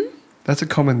you. That's a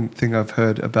common thing I've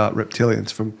heard about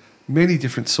reptilians from many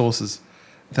different sources,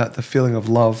 that the feeling of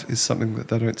love is something that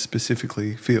they don't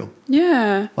specifically feel.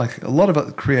 Yeah. Like a lot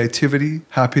of creativity,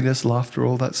 happiness, laughter,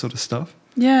 all that sort of stuff.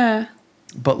 Yeah.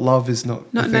 But love is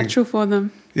not natural for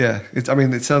them. Yeah.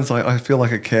 It sounds like I feel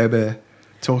like a Care Bear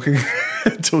talking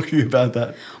about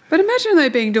that. But imagine though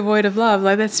being devoid of love.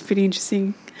 That's pretty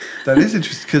interesting. That is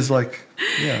interesting because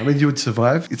you would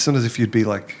survive. It's not as if you'd be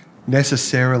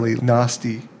necessarily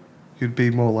nasty. You'd be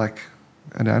more like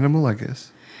an animal, I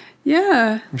guess.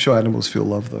 Yeah. I'm sure animals feel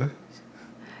love though.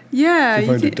 Yeah,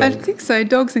 I think so.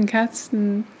 Dogs and cats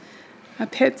and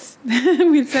pets,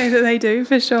 we'd say that they do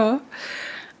for sure.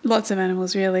 Lots of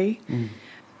animals really.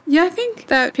 Yeah, I think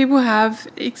that people have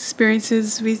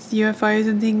experiences with UFOs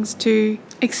and things to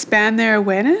expand their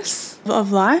awareness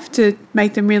of life, to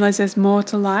make them realise there's more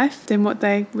to life than what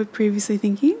they were previously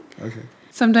thinking. Okay.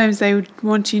 Sometimes they would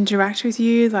want to interact with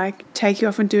you, like take you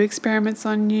off and do experiments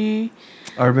on you.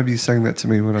 I remember you saying that to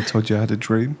me when I told you I had a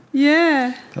dream.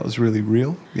 Yeah. That was really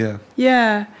real. Yeah.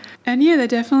 Yeah. And yeah, they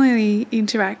definitely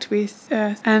interact with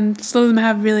Earth. And a lot of them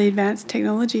have really advanced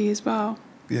technology as well.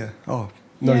 Yeah. Oh,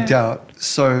 no Yeah. doubt.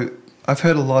 So I've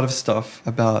heard a lot of stuff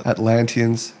about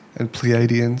Atlanteans and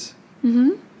Pleiadians.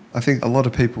 Mm-hmm. I think a lot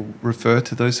of people refer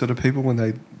to those sort of people when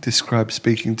they describe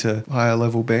speaking to higher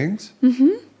level beings,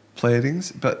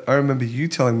 Pleiadians. But I remember you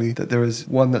telling me that there is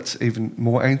one that's even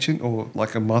more ancient, or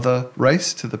like a mother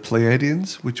race to the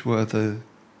Pleiadians, which were the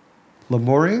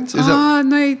Lemurians. Is that?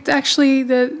 No, actually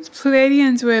the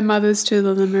Pleiadians were mothers to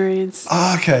the Lemurians.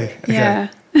 Oh, okay. Yeah.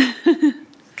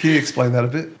 Can you explain that a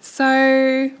bit?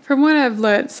 So from what I've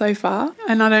learnt so far,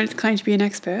 and I don't claim to be an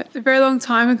expert, a very long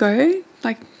time ago,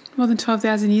 like more than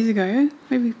 12,000 years ago,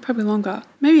 maybe probably longer,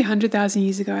 maybe 100,000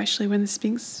 years ago actually, when the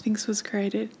Sphinx was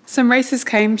created, some races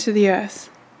came to the Earth,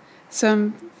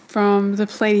 some from the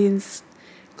Pleiadians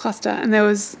cluster, and there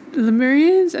was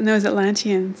Lemurians and there was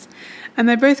Atlanteans, and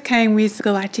they both came with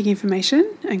galactic information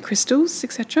and crystals,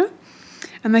 etc.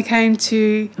 And they came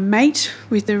to mate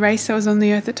with the race that was on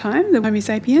the Earth at the time, the Homo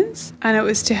sapiens, and it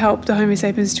was to help the Homo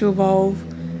sapiens to evolve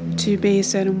to be a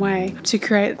certain way, to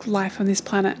create life on this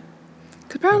planet.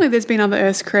 Because apparently there's been other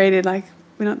Earths created, like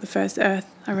we're not the first Earth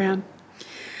around.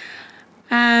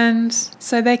 And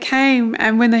so they came,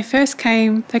 and when they first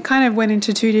came, they kind of went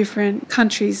into two different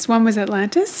countries. One was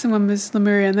Atlantis and one was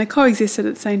Lemuria, and they coexisted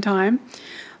at the same time.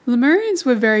 Lemurians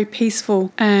were very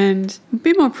peaceful and a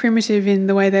bit more primitive in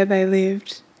the way that they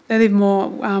lived. They lived more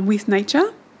with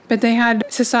nature, but they had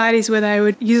societies where they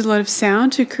would use a lot of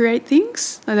sound to create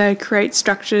things. Like they would create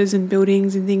structures and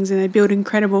buildings and things, and they'd build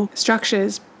incredible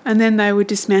structures, and then they would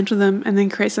dismantle them and then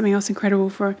create something else incredible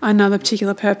for another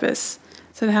particular purpose.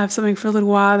 So they'd have something for a little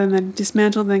while, then they'd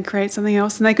dismantle, then create something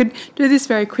else, and they could do this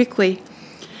very quickly.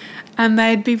 And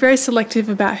they'd be very selective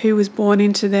about who was born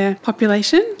into their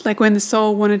population. Like when the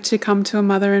soul wanted to come to a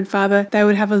mother and father, they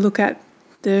would have a look at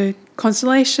the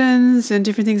constellations and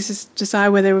different things to decide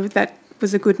whether that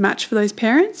was a good match for those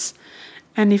parents.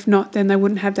 And if not, then they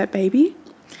wouldn't have that baby.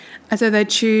 And so they'd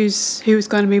choose who was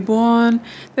going to be born.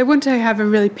 They wanted to have a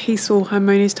really peaceful,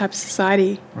 harmonious type of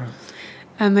society. Right.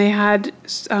 And they had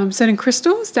certain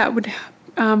crystals that would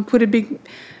put a big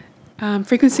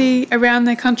frequency around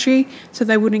their country so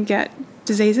they wouldn't get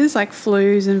diseases like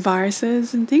flus and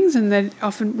viruses and things, and they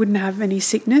often wouldn't have any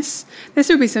sickness. There'd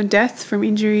still be some death from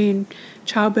injury and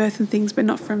childbirth and things, but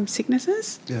not from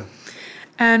sicknesses. Yeah.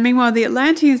 And meanwhile, the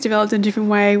Atlanteans developed in a different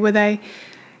way where they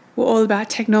were all about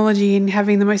technology and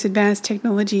having the most advanced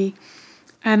technology.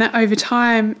 And over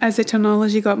time, as the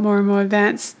technology got more and more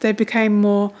advanced, they became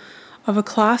more of a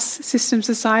class system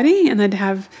society, and they'd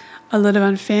have a lot of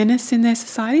unfairness in their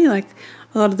society, like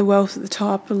a lot of the wealth at the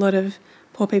top, a lot of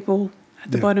poor people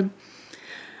at the bottom.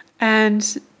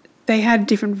 And they had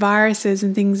different viruses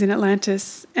and things in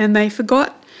Atlantis, and they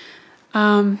forgot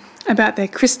about their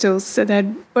crystals that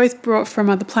they'd both brought from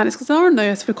other planets, because they were on the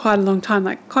Earth for quite a long time,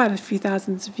 like quite a few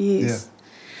thousands of years. Yeah.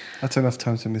 That's enough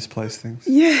time to misplace things.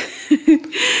 Yeah.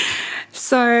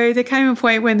 So there came a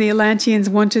point when the Atlanteans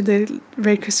wanted the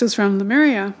red crystals from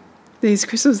Lemuria, these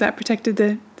crystals that protected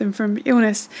them from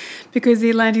illness, because the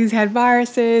Atlanteans had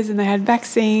viruses and they had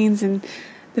vaccines, and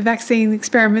the vaccine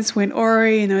experiments went awry,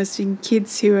 and there was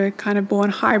kids who were kind of born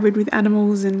hybrid with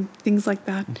animals and things like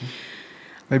that. Mm-hmm.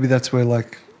 Maybe that's where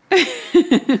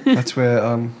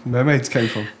mermaids came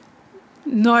from.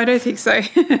 No, I don't think so.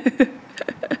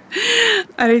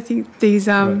 I don't think these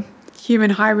human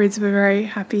hybrids were very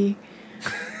happy.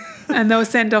 And they were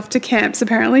sent off to camps,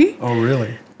 apparently. Oh,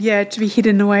 really? Yeah, to be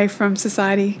hidden away from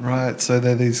society. Right, so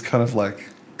they're these kind of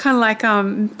like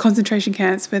concentration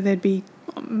camps where there'd be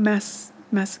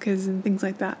massacres and things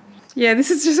like that. Yeah,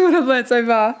 this is just what I've learnt so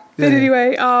far. Yeah. But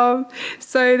anyway,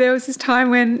 so there was this time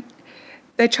when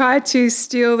they tried to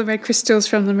steal the red crystals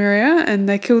from Lemuria, and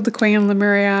they killed the queen of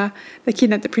Lemuria. They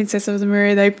kidnapped the princess of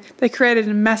Lemuria. They created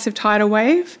a massive tidal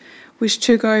wave which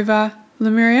took over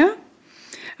Lemuria.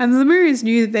 And the Lemurians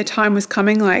knew that their time was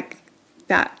coming, like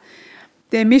that.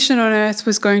 Their mission on Earth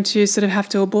was going to sort of have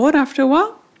to abort after a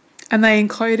while. And they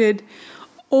encoded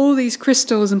all these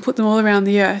crystals and put them all around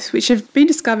the Earth, which have been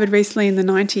discovered recently in the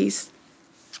 90s.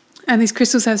 And these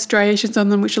crystals have striations on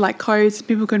them, which are like codes.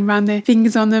 People can run their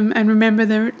fingers on them and remember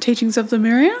the teachings of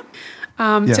Lemuria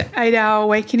to aid our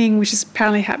awakening, which is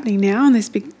apparently happening now in this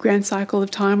big grand cycle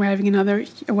of time. We're having another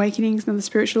awakening, another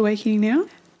spiritual awakening now.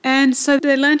 And so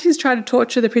the Atlanteans tried to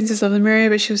torture the princess of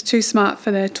Lemuria, but she was too smart for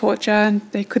their torture, and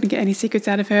they couldn't get any secrets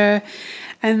out of her.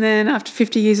 And then after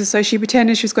 50 years or so, she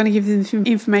pretended she was going to give them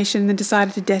information and then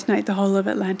decided to detonate the whole of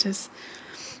Atlantis.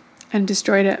 and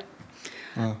destroyed it.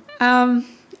 Wow. Um,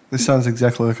 This sounds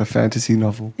exactly like a fantasy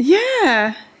novel.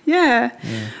 yeah.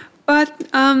 But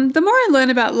the more I learn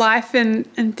about life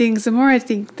and things, the more I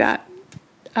think that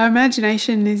our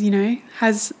imagination is,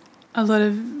 has a lot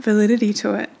of validity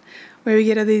to it, where we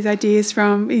get all these ideas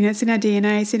from, it's in our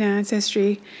DNA, it's in our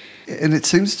ancestry. And it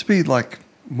seems to be like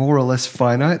more or less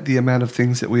finite, the amount of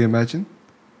things that we imagine.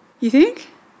 You think?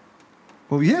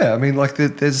 Well, yeah. I mean, like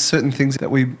there's certain things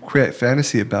that we create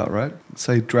fantasy about, right?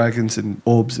 Say dragons and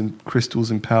orbs and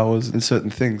crystals and powers and certain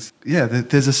things. Yeah,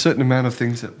 there's a certain amount of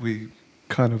things that we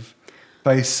kind of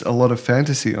base a lot of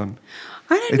fantasy on.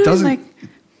 I don't It know, doesn't...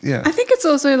 Yeah. I think it's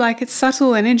also like it's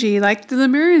subtle energy. Like the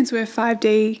Lemurians were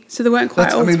 5D, so they weren't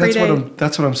quite all 3D.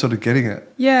 That's what I'm sort of getting at.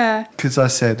 Yeah, Because I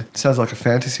said, it sounds like a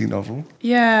fantasy novel.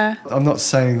 yeah. I'm not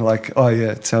saying like, oh yeah,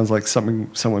 it sounds like something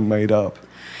someone made up.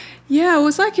 Yeah, it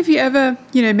was like if you ever,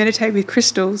 meditate with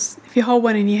crystals, if you hold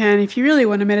one in your hand, if you really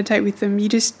want to meditate with them, you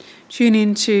just tune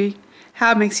into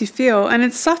how it makes you feel. And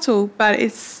it's subtle, but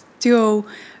it's still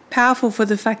powerful for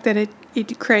the fact that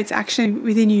it creates action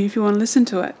within you if you want to listen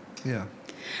to it. Yeah.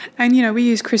 And, we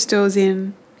use crystals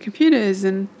in computers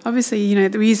and obviously,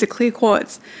 we use the clear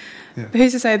quartz. Yeah. But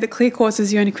who's to say that clear quartz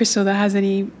is the only crystal that has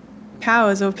any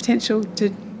powers or potential to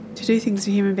do things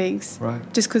for human beings? Right.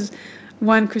 Just because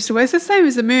one crystal, well, it's the same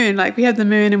as the moon. Like we have the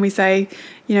moon and we say,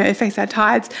 it affects our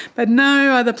tides, but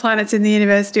no other planets in the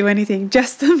universe do anything,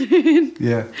 just the moon.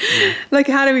 Yeah. Like,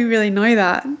 how do we really know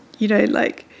that?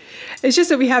 It's just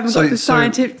that we haven't got the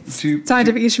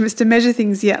scientific instruments to measure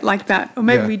things yet like that. Or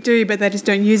maybe we do, but they just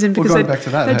don't use them because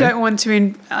they don't want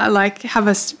to have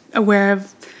us aware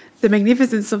of the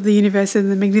magnificence of the universe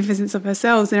and the magnificence of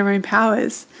ourselves and our own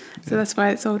powers. So that's why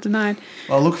it's all denied.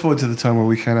 Well, I look forward to the time where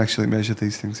we can actually measure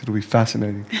these things. It'll be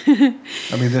fascinating.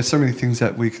 I mean, there's so many things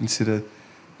that we consider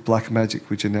black magic,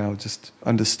 which are now just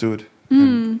understood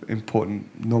and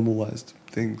important, normalized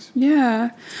things. Yeah.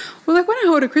 Well, like when I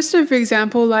hold a crystal, for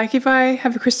example, like if I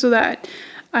have a crystal that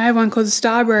I have one called the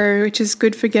Starberry, which is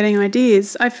good for getting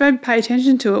ideas. If I pay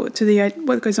attention to it, to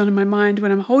what goes on in my mind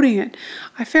when I'm holding it,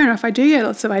 fair enough, I do get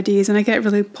lots of ideas and I get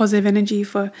really positive energy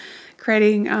for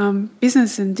creating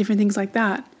business and different things like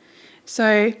that.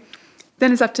 So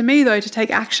then it's up to me, though, to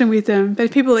take action with them. But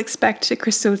if people expect a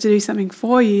crystal to do something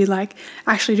for you, like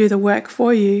actually do the work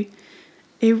for you,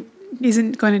 it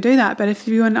isn't going to do that. But if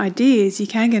you want ideas, you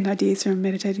can get ideas from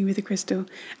meditating with a crystal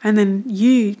and then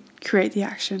you create the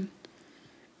action.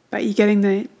 But you're getting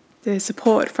the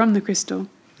support from the crystal.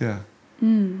 Yeah.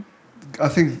 I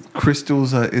think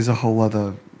crystals is a whole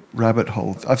other rabbit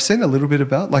hole. I've seen a little bit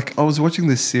about, like I was watching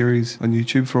this series on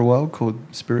YouTube for a while called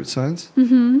Spirit Science.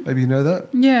 Mm-hmm. Maybe you know that?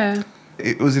 Yeah.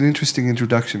 It was an interesting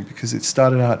introduction because it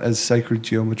started out as sacred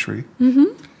geometry. Mm-hmm.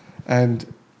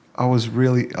 And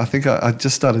I think I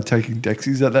just started taking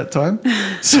Dexies at that time.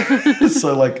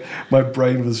 So like my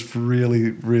brain was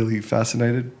really, really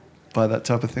fascinated by that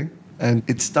type of thing. And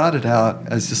it started out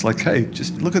as just like, hey,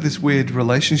 just look at this weird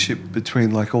relationship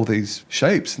between like all these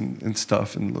shapes and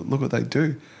stuff and look what they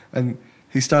do. And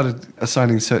he started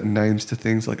assigning certain names to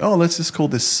things like, oh, let's just call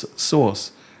this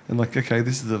source. And like, okay,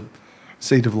 this is the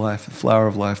seed of life, the flower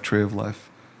of life, tree of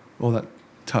life, all that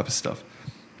type of stuff.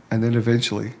 And then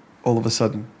eventually, all of a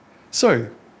sudden, so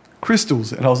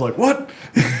crystals. And I was like, what?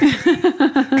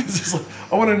 Because it's like,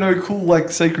 I want to know cool like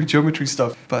sacred geometry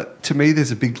stuff. But to me,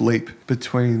 there's a big leap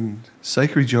between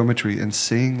sacred geometry and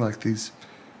seeing like these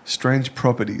strange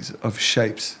properties of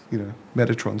shapes,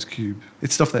 Metatron's cube.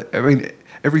 It's stuff that, I mean,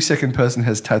 every second person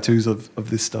has tattoos of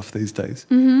this stuff these days.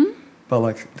 Mm-hmm. But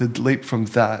like the leap from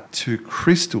that to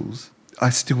crystals, I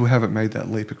still haven't made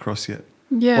that leap across yet.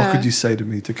 Yeah. What could you say to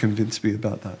me to convince me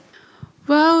about that?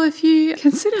 Well, if you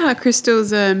consider how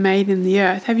crystals are made in the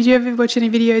earth, have you ever watched any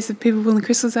videos of people pulling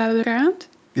crystals out of the ground?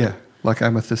 Yeah, like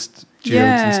amethyst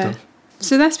geodes and stuff.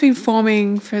 So that's been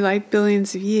forming for like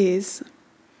billions of years.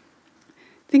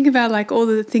 Think about like all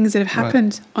the things that have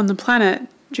happened on the planet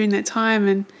during that time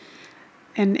and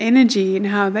energy and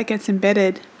how that gets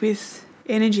embedded with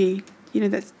energy.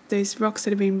 That's those rocks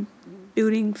that have been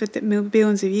building for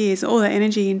billions of years, all that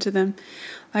energy into them.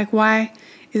 Like why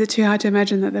is it too hard to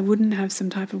imagine that they wouldn't have some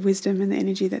type of wisdom and the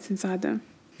energy that's inside them?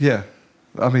 Yeah.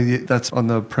 I mean, that's on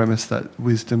the premise that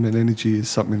wisdom and energy is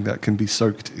something that can be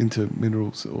soaked into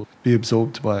minerals or be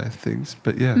absorbed by things.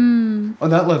 But yeah, on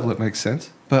that level, it makes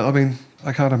sense. But I mean,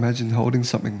 I can't imagine holding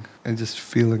something and just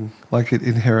feeling like it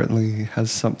inherently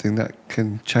has something that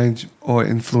can change or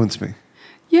influence me.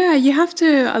 Yeah, you have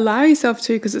to allow yourself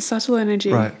to because it's subtle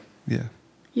energy. Right, yeah.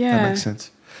 Yeah. That makes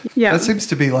sense. Yeah. That seems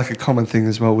to be like a common thing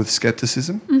as well with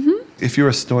skepticism. Mm-hmm. If you're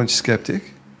a staunch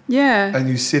skeptic, Yeah. and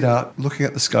you sit out looking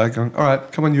at the sky going, all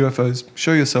right, come on UFOs,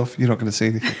 show yourself, you're not going to see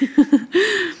anything.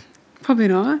 Probably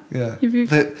not. Yeah.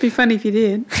 It'd be funny if you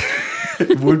did.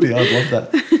 It would be, I'd love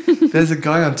that. There's a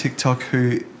guy on TikTok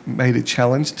who made a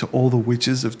challenge to all the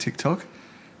witches of TikTok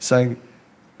saying,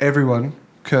 everyone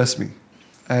curse me.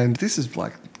 And this is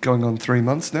like going on 3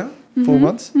 months now, 4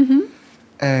 months. Mm-hmm.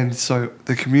 And so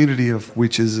the community of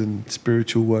witches and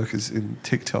spiritual workers in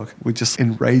TikTok were just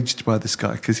enraged by this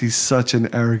guy because he's such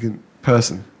an arrogant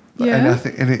person. Yeah.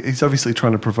 And he's obviously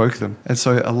trying to provoke them. And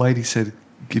so a lady said,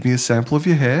 give me a sample of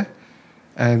your hair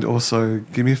and also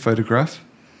give me a photograph,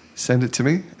 send it to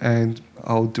me, and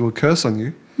I'll do a curse on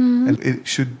you. Mm-hmm. And it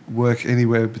should work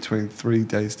anywhere between 3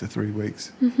 days to 3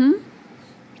 weeks. Mm-hmm.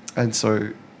 And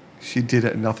so she did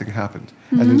it and nothing happened.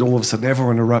 And then all of a sudden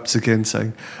everyone erupts again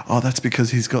saying, oh, that's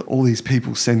because he's got all these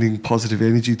people sending positive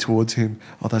energy towards him.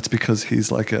 Oh, that's because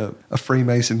he's like a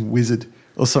Freemason wizard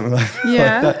or something like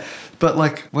that. But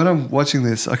like when I'm watching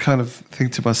this, I kind of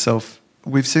think to myself,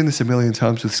 we've seen this a million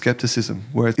times with skepticism,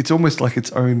 where it's almost like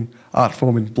its own art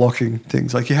form in blocking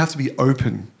things. Like you have to be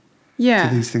open to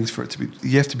these things for it to be,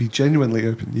 you have to be genuinely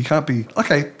open. You can't be,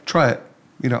 okay, try it.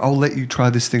 You know, I'll let you try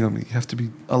this thing on me. You have to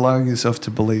be allowing yourself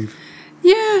to believe.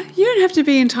 Yeah, you don't have to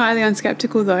be entirely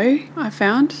unskeptical though, I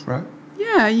found. Right?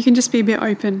 Yeah, you can just be a bit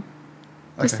open.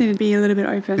 Just need to be a little bit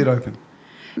open. Bit open.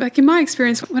 Like in my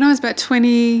experience, when I was about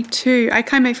 22, I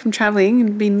came back from travelling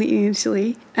and been in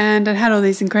Italy, and I'd had all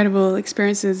these incredible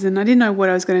experiences, and I didn't know what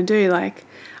I was going to do. Like,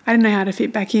 I didn't know how to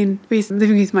fit back in,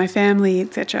 living with my family,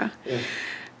 etc. Yeah.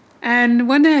 And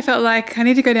one day I felt like I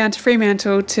need to go down to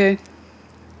Fremantle to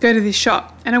go to this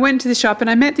shop. And I went into the shop and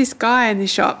I met this guy in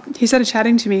this shop. He started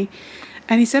chatting to me.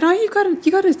 And he said, oh, you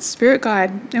got a spirit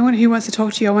guide. Anyone who wants to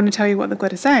talk to you, I want to tell you what they've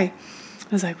got to say.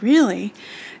 I was like, really?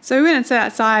 So we went and sat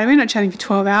outside. We ended up chatting for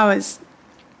 12 hours.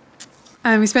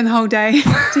 And we spent the whole day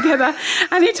together.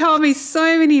 And he told me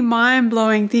so many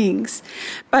mind-blowing things.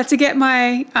 But to get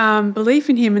my belief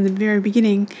in him in the very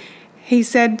beginning, he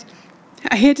said,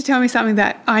 he had to tell me something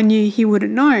that I knew he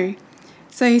wouldn't know.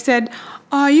 So he said,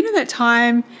 oh, you know that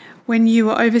time when you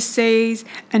were overseas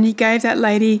and you gave that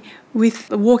lady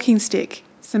with a walking stick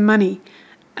some money?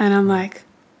 And I'm like,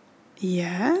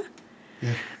 yeah.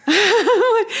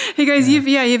 He goes, you've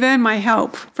earned my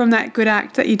help from that good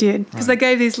act that you did. Because I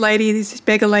gave this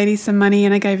beggar lady some money,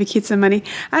 and I gave a kid some money.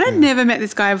 And I'd never met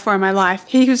this guy before in my life.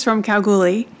 He was from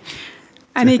Kalgoorlie.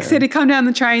 And he said he'd come down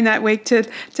the train that week to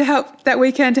help, that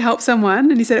weekend to help someone.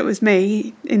 And he said it was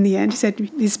me in the end. He said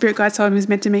his spirit guide told him he was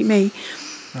meant to meet me.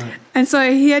 Right. And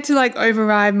so he had to like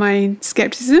override my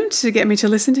skepticism to get me to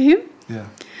listen to him. Yeah.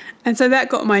 And so that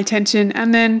got my attention.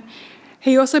 And then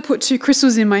he also put 2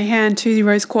 crystals in my hand, 2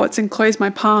 rose quartz, and closed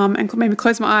my palm and made me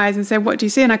close my eyes and said, what do you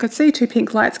see? And I could see 2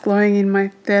 pink lights glowing in my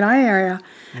third eye area.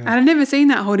 Yeah. And I'd never seen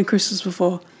that holding crystals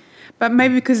before. But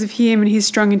maybe because of him and his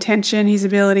strong intention, his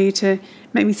ability to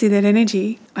make me see that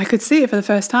energy, I could see it for the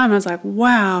first time. I was like,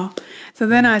 wow. So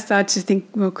then I started to think,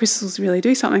 well, crystals really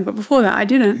do something. But before that, I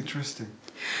didn't. Interesting.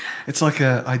 It's like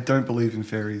a I don't believe in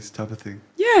fairies type of thing.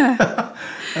 Yeah.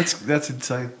 That's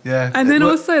insane. Yeah. And then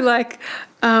also like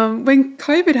when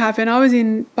COVID happened, I was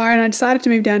in Byron. I decided to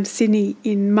move down to Sydney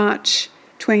in March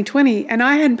 2020, and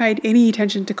I hadn't paid any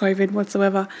attention to COVID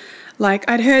whatsoever. Like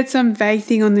I'd heard some vague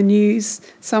thing on the news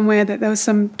somewhere that there was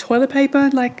some toilet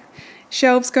paper like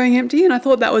shelves going empty, and I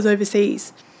thought that was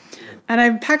overseas. And I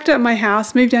packed up my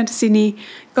house, moved down to Sydney,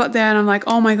 got there, and I'm like,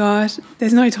 oh my God,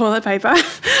 there's no toilet paper.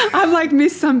 I've like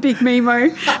missed some big memo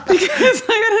because like,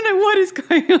 I don't know what is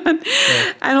going on.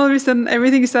 Yeah. And all of a sudden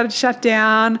everything started to shut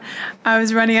down. I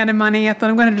was running out of money. I thought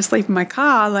I'm going to just leave in my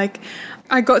car. Like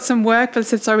I got some work, but I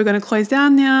said, sorry, we're going to close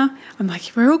down now. I'm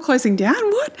like, we're all closing down?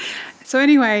 What? So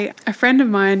anyway, a friend of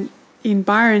mine in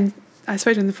Byron, I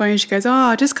spoke to her on the phone, and she goes,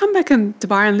 oh, just come back to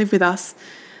Byron and live with us.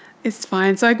 It's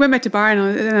fine. So I went back to Byron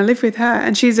and I lived with her,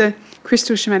 and she's a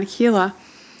crystal shamanic healer.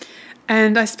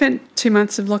 And I spent 2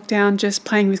 months of lockdown just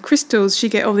playing with crystals. She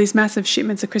get all these massive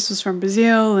shipments of crystals from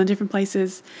Brazil and different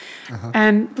places. Uh-huh.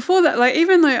 And before that, like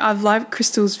even though I've loved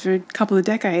crystals for a couple of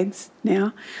decades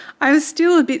now, I was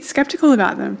still a bit skeptical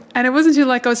about them. And it wasn't until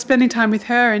like I was spending time with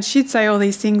her and she'd say all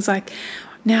these things like,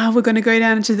 now we're going to go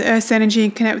down into the earth's energy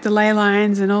and connect with the ley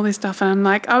lines and all this stuff. And I'm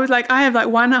like, I have like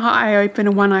one eye open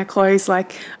and one eye closed.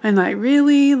 Like, I'm like,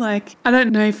 really? Like, I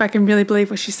don't know if I can really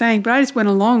believe what she's saying, but I just went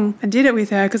along and did it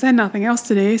with her because I had nothing else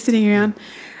to do, sitting around.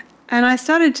 And I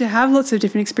started to have lots of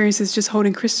different experiences just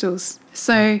holding crystals.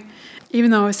 So even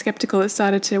though I was skeptical, it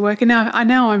started to work. And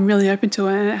now I'm really open to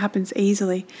it, and it happens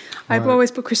easily. Right. I've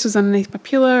always put crystals underneath my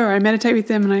pillow, or I meditate with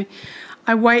them, and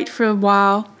I wait for a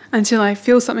while until I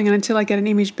feel something and until I get an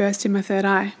image burst in my third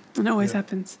eye. And it always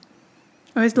happens.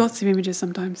 Oh, there's lots of images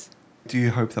sometimes. Do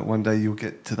you hope that one day you'll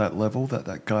get to that level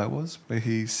that guy was, where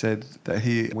he said that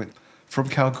he went from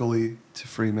Kalgoorlie to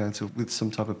Fremantle with some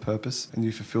type of purpose, and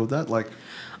you fulfilled that? Like,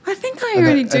 I think I and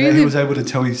already that, do. and that he live- was able to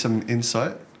tell you some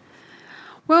insight.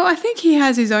 Well, I think he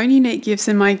has his own unique gifts,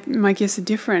 and my gifts are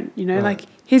different. You know, Right. like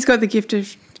he's got the gift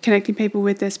of connecting people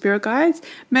with their spirit guides.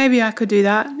 Maybe I could do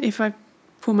that if I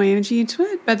pour my energy into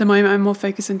it. But at the moment, I'm more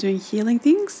focused on doing healing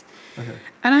things. Okay.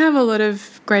 And I have a lot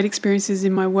of great experiences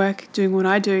in my work doing what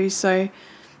I do. So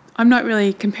I'm not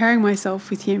really comparing myself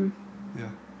with him. Yeah.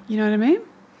 You know what I mean?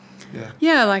 Yeah.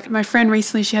 Yeah, like my friend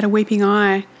recently, she had a weeping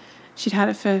eye. She'd had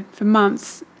it for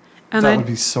months. And That would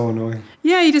be so annoying.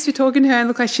 yeah, you'd just be talking to her and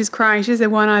look like she's crying. She has that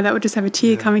one eye that would just have a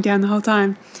tear Yeah. coming down the whole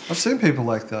time. I've seen people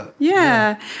like that.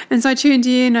 Yeah. And so I tuned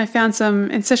in. I found some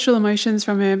ancestral emotions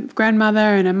from her grandmother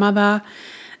and her mother.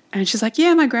 And she's like,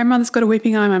 yeah, my grandmother's got a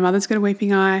weeping eye. My mother's got a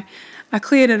weeping eye. I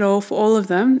cleared it all for all of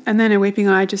them. And then her weeping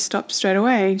eye just stopped straight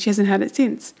away. And she hasn't had it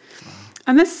since.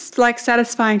 And that's like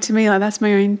satisfying to me. Like that's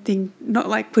my own thing, not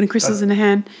like putting crystals in the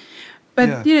hand. But,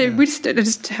 Yeah, you know, yeah. we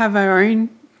just have our own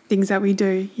things that we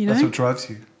do, you know? That's what drives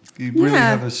you. You really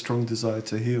Yeah. have a strong desire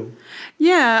to heal.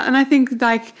 Yeah, and I think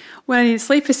like when I didn't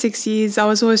sleep for 6 years, I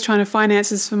was always trying to find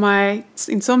answers for my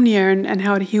insomnia and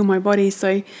how to heal my body.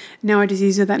 So now I just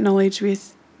use that knowledge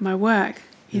with my work,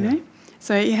 you Yeah. know?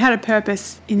 So it had a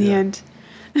purpose in the Yeah. end.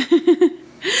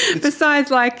 Besides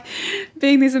like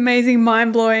being this amazing,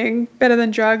 mind-blowing, better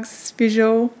than drugs,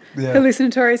 visual, Yeah.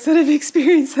 hallucinatory sort of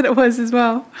experience that it was as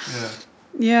well. Yeah.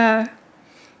 Yeah.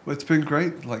 Well, it's been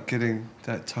great, like getting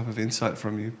that type of insight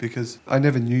from you, because I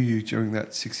never knew you during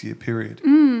that 6-year period.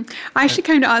 I actually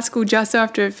came to art school just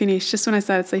after it finished, just when I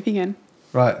started sleeping in.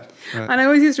 Right. Right. And I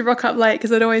always used to rock up late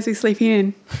because I'd always be sleeping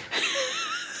in.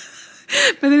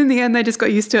 But then in the end, they just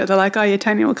got used to it. They're like, oh, yeah,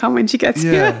 Tanya will come when she gets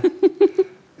Yeah. here.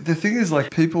 The thing is,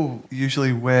 like, people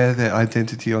usually wear their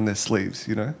identity on their sleeves,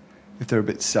 you know? If they're a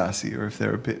bit sassy or if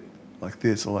they're a bit like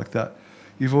this or like that.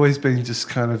 You've always been just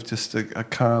kind of just a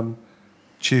calm,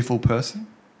 cheerful person.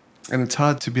 And it's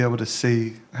hard to be able to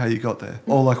see how you got there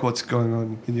or like what's going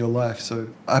on in your life. So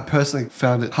I personally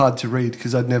found it hard to read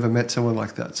because I'd never met someone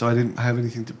like that. So I didn't have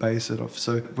anything to base it off.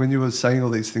 So when you were saying all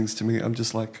these things to me, I'm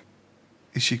just like,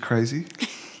 is she crazy?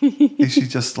 Is she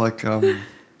just like,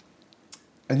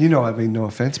 and you know I mean no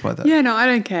offense by that. Yeah, no, I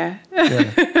don't care.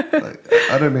 Yeah. Like,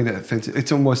 I don't mean it offensive.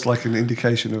 It's almost like an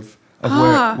indication of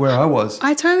where I was.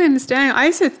 I totally understand.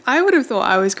 I would have thought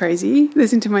I was crazy,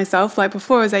 listening to myself. Like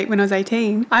before when I was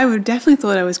 18, I would have definitely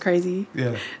thought I was crazy.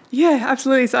 Yeah. Yeah,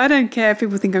 absolutely. So I don't care if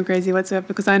people think I'm crazy whatsoever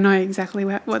because I know exactly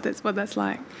what that's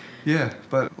like. Yeah.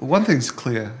 But one thing's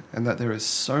clear, and that there is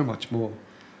so much more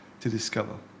to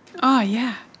discover. Oh,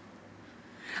 yeah.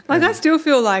 Like I still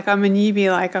feel like I'm a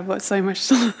newbie, like I've got so much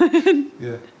to learn.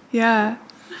 Yeah. Yeah.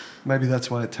 Maybe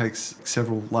that's why it takes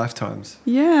several lifetimes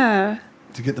Yeah.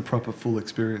 to get the proper full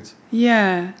experience.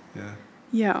 Yeah. Yeah.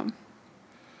 Yeah.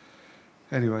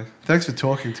 Anyway, thanks for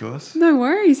talking to us. No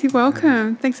worries. You're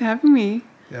welcome. Thanks for having me.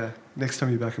 Yeah. Next time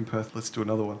you're back in Perth, let's do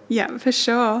another one. Yeah, for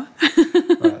sure. All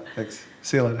right. Thanks.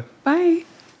 See you later. Bye.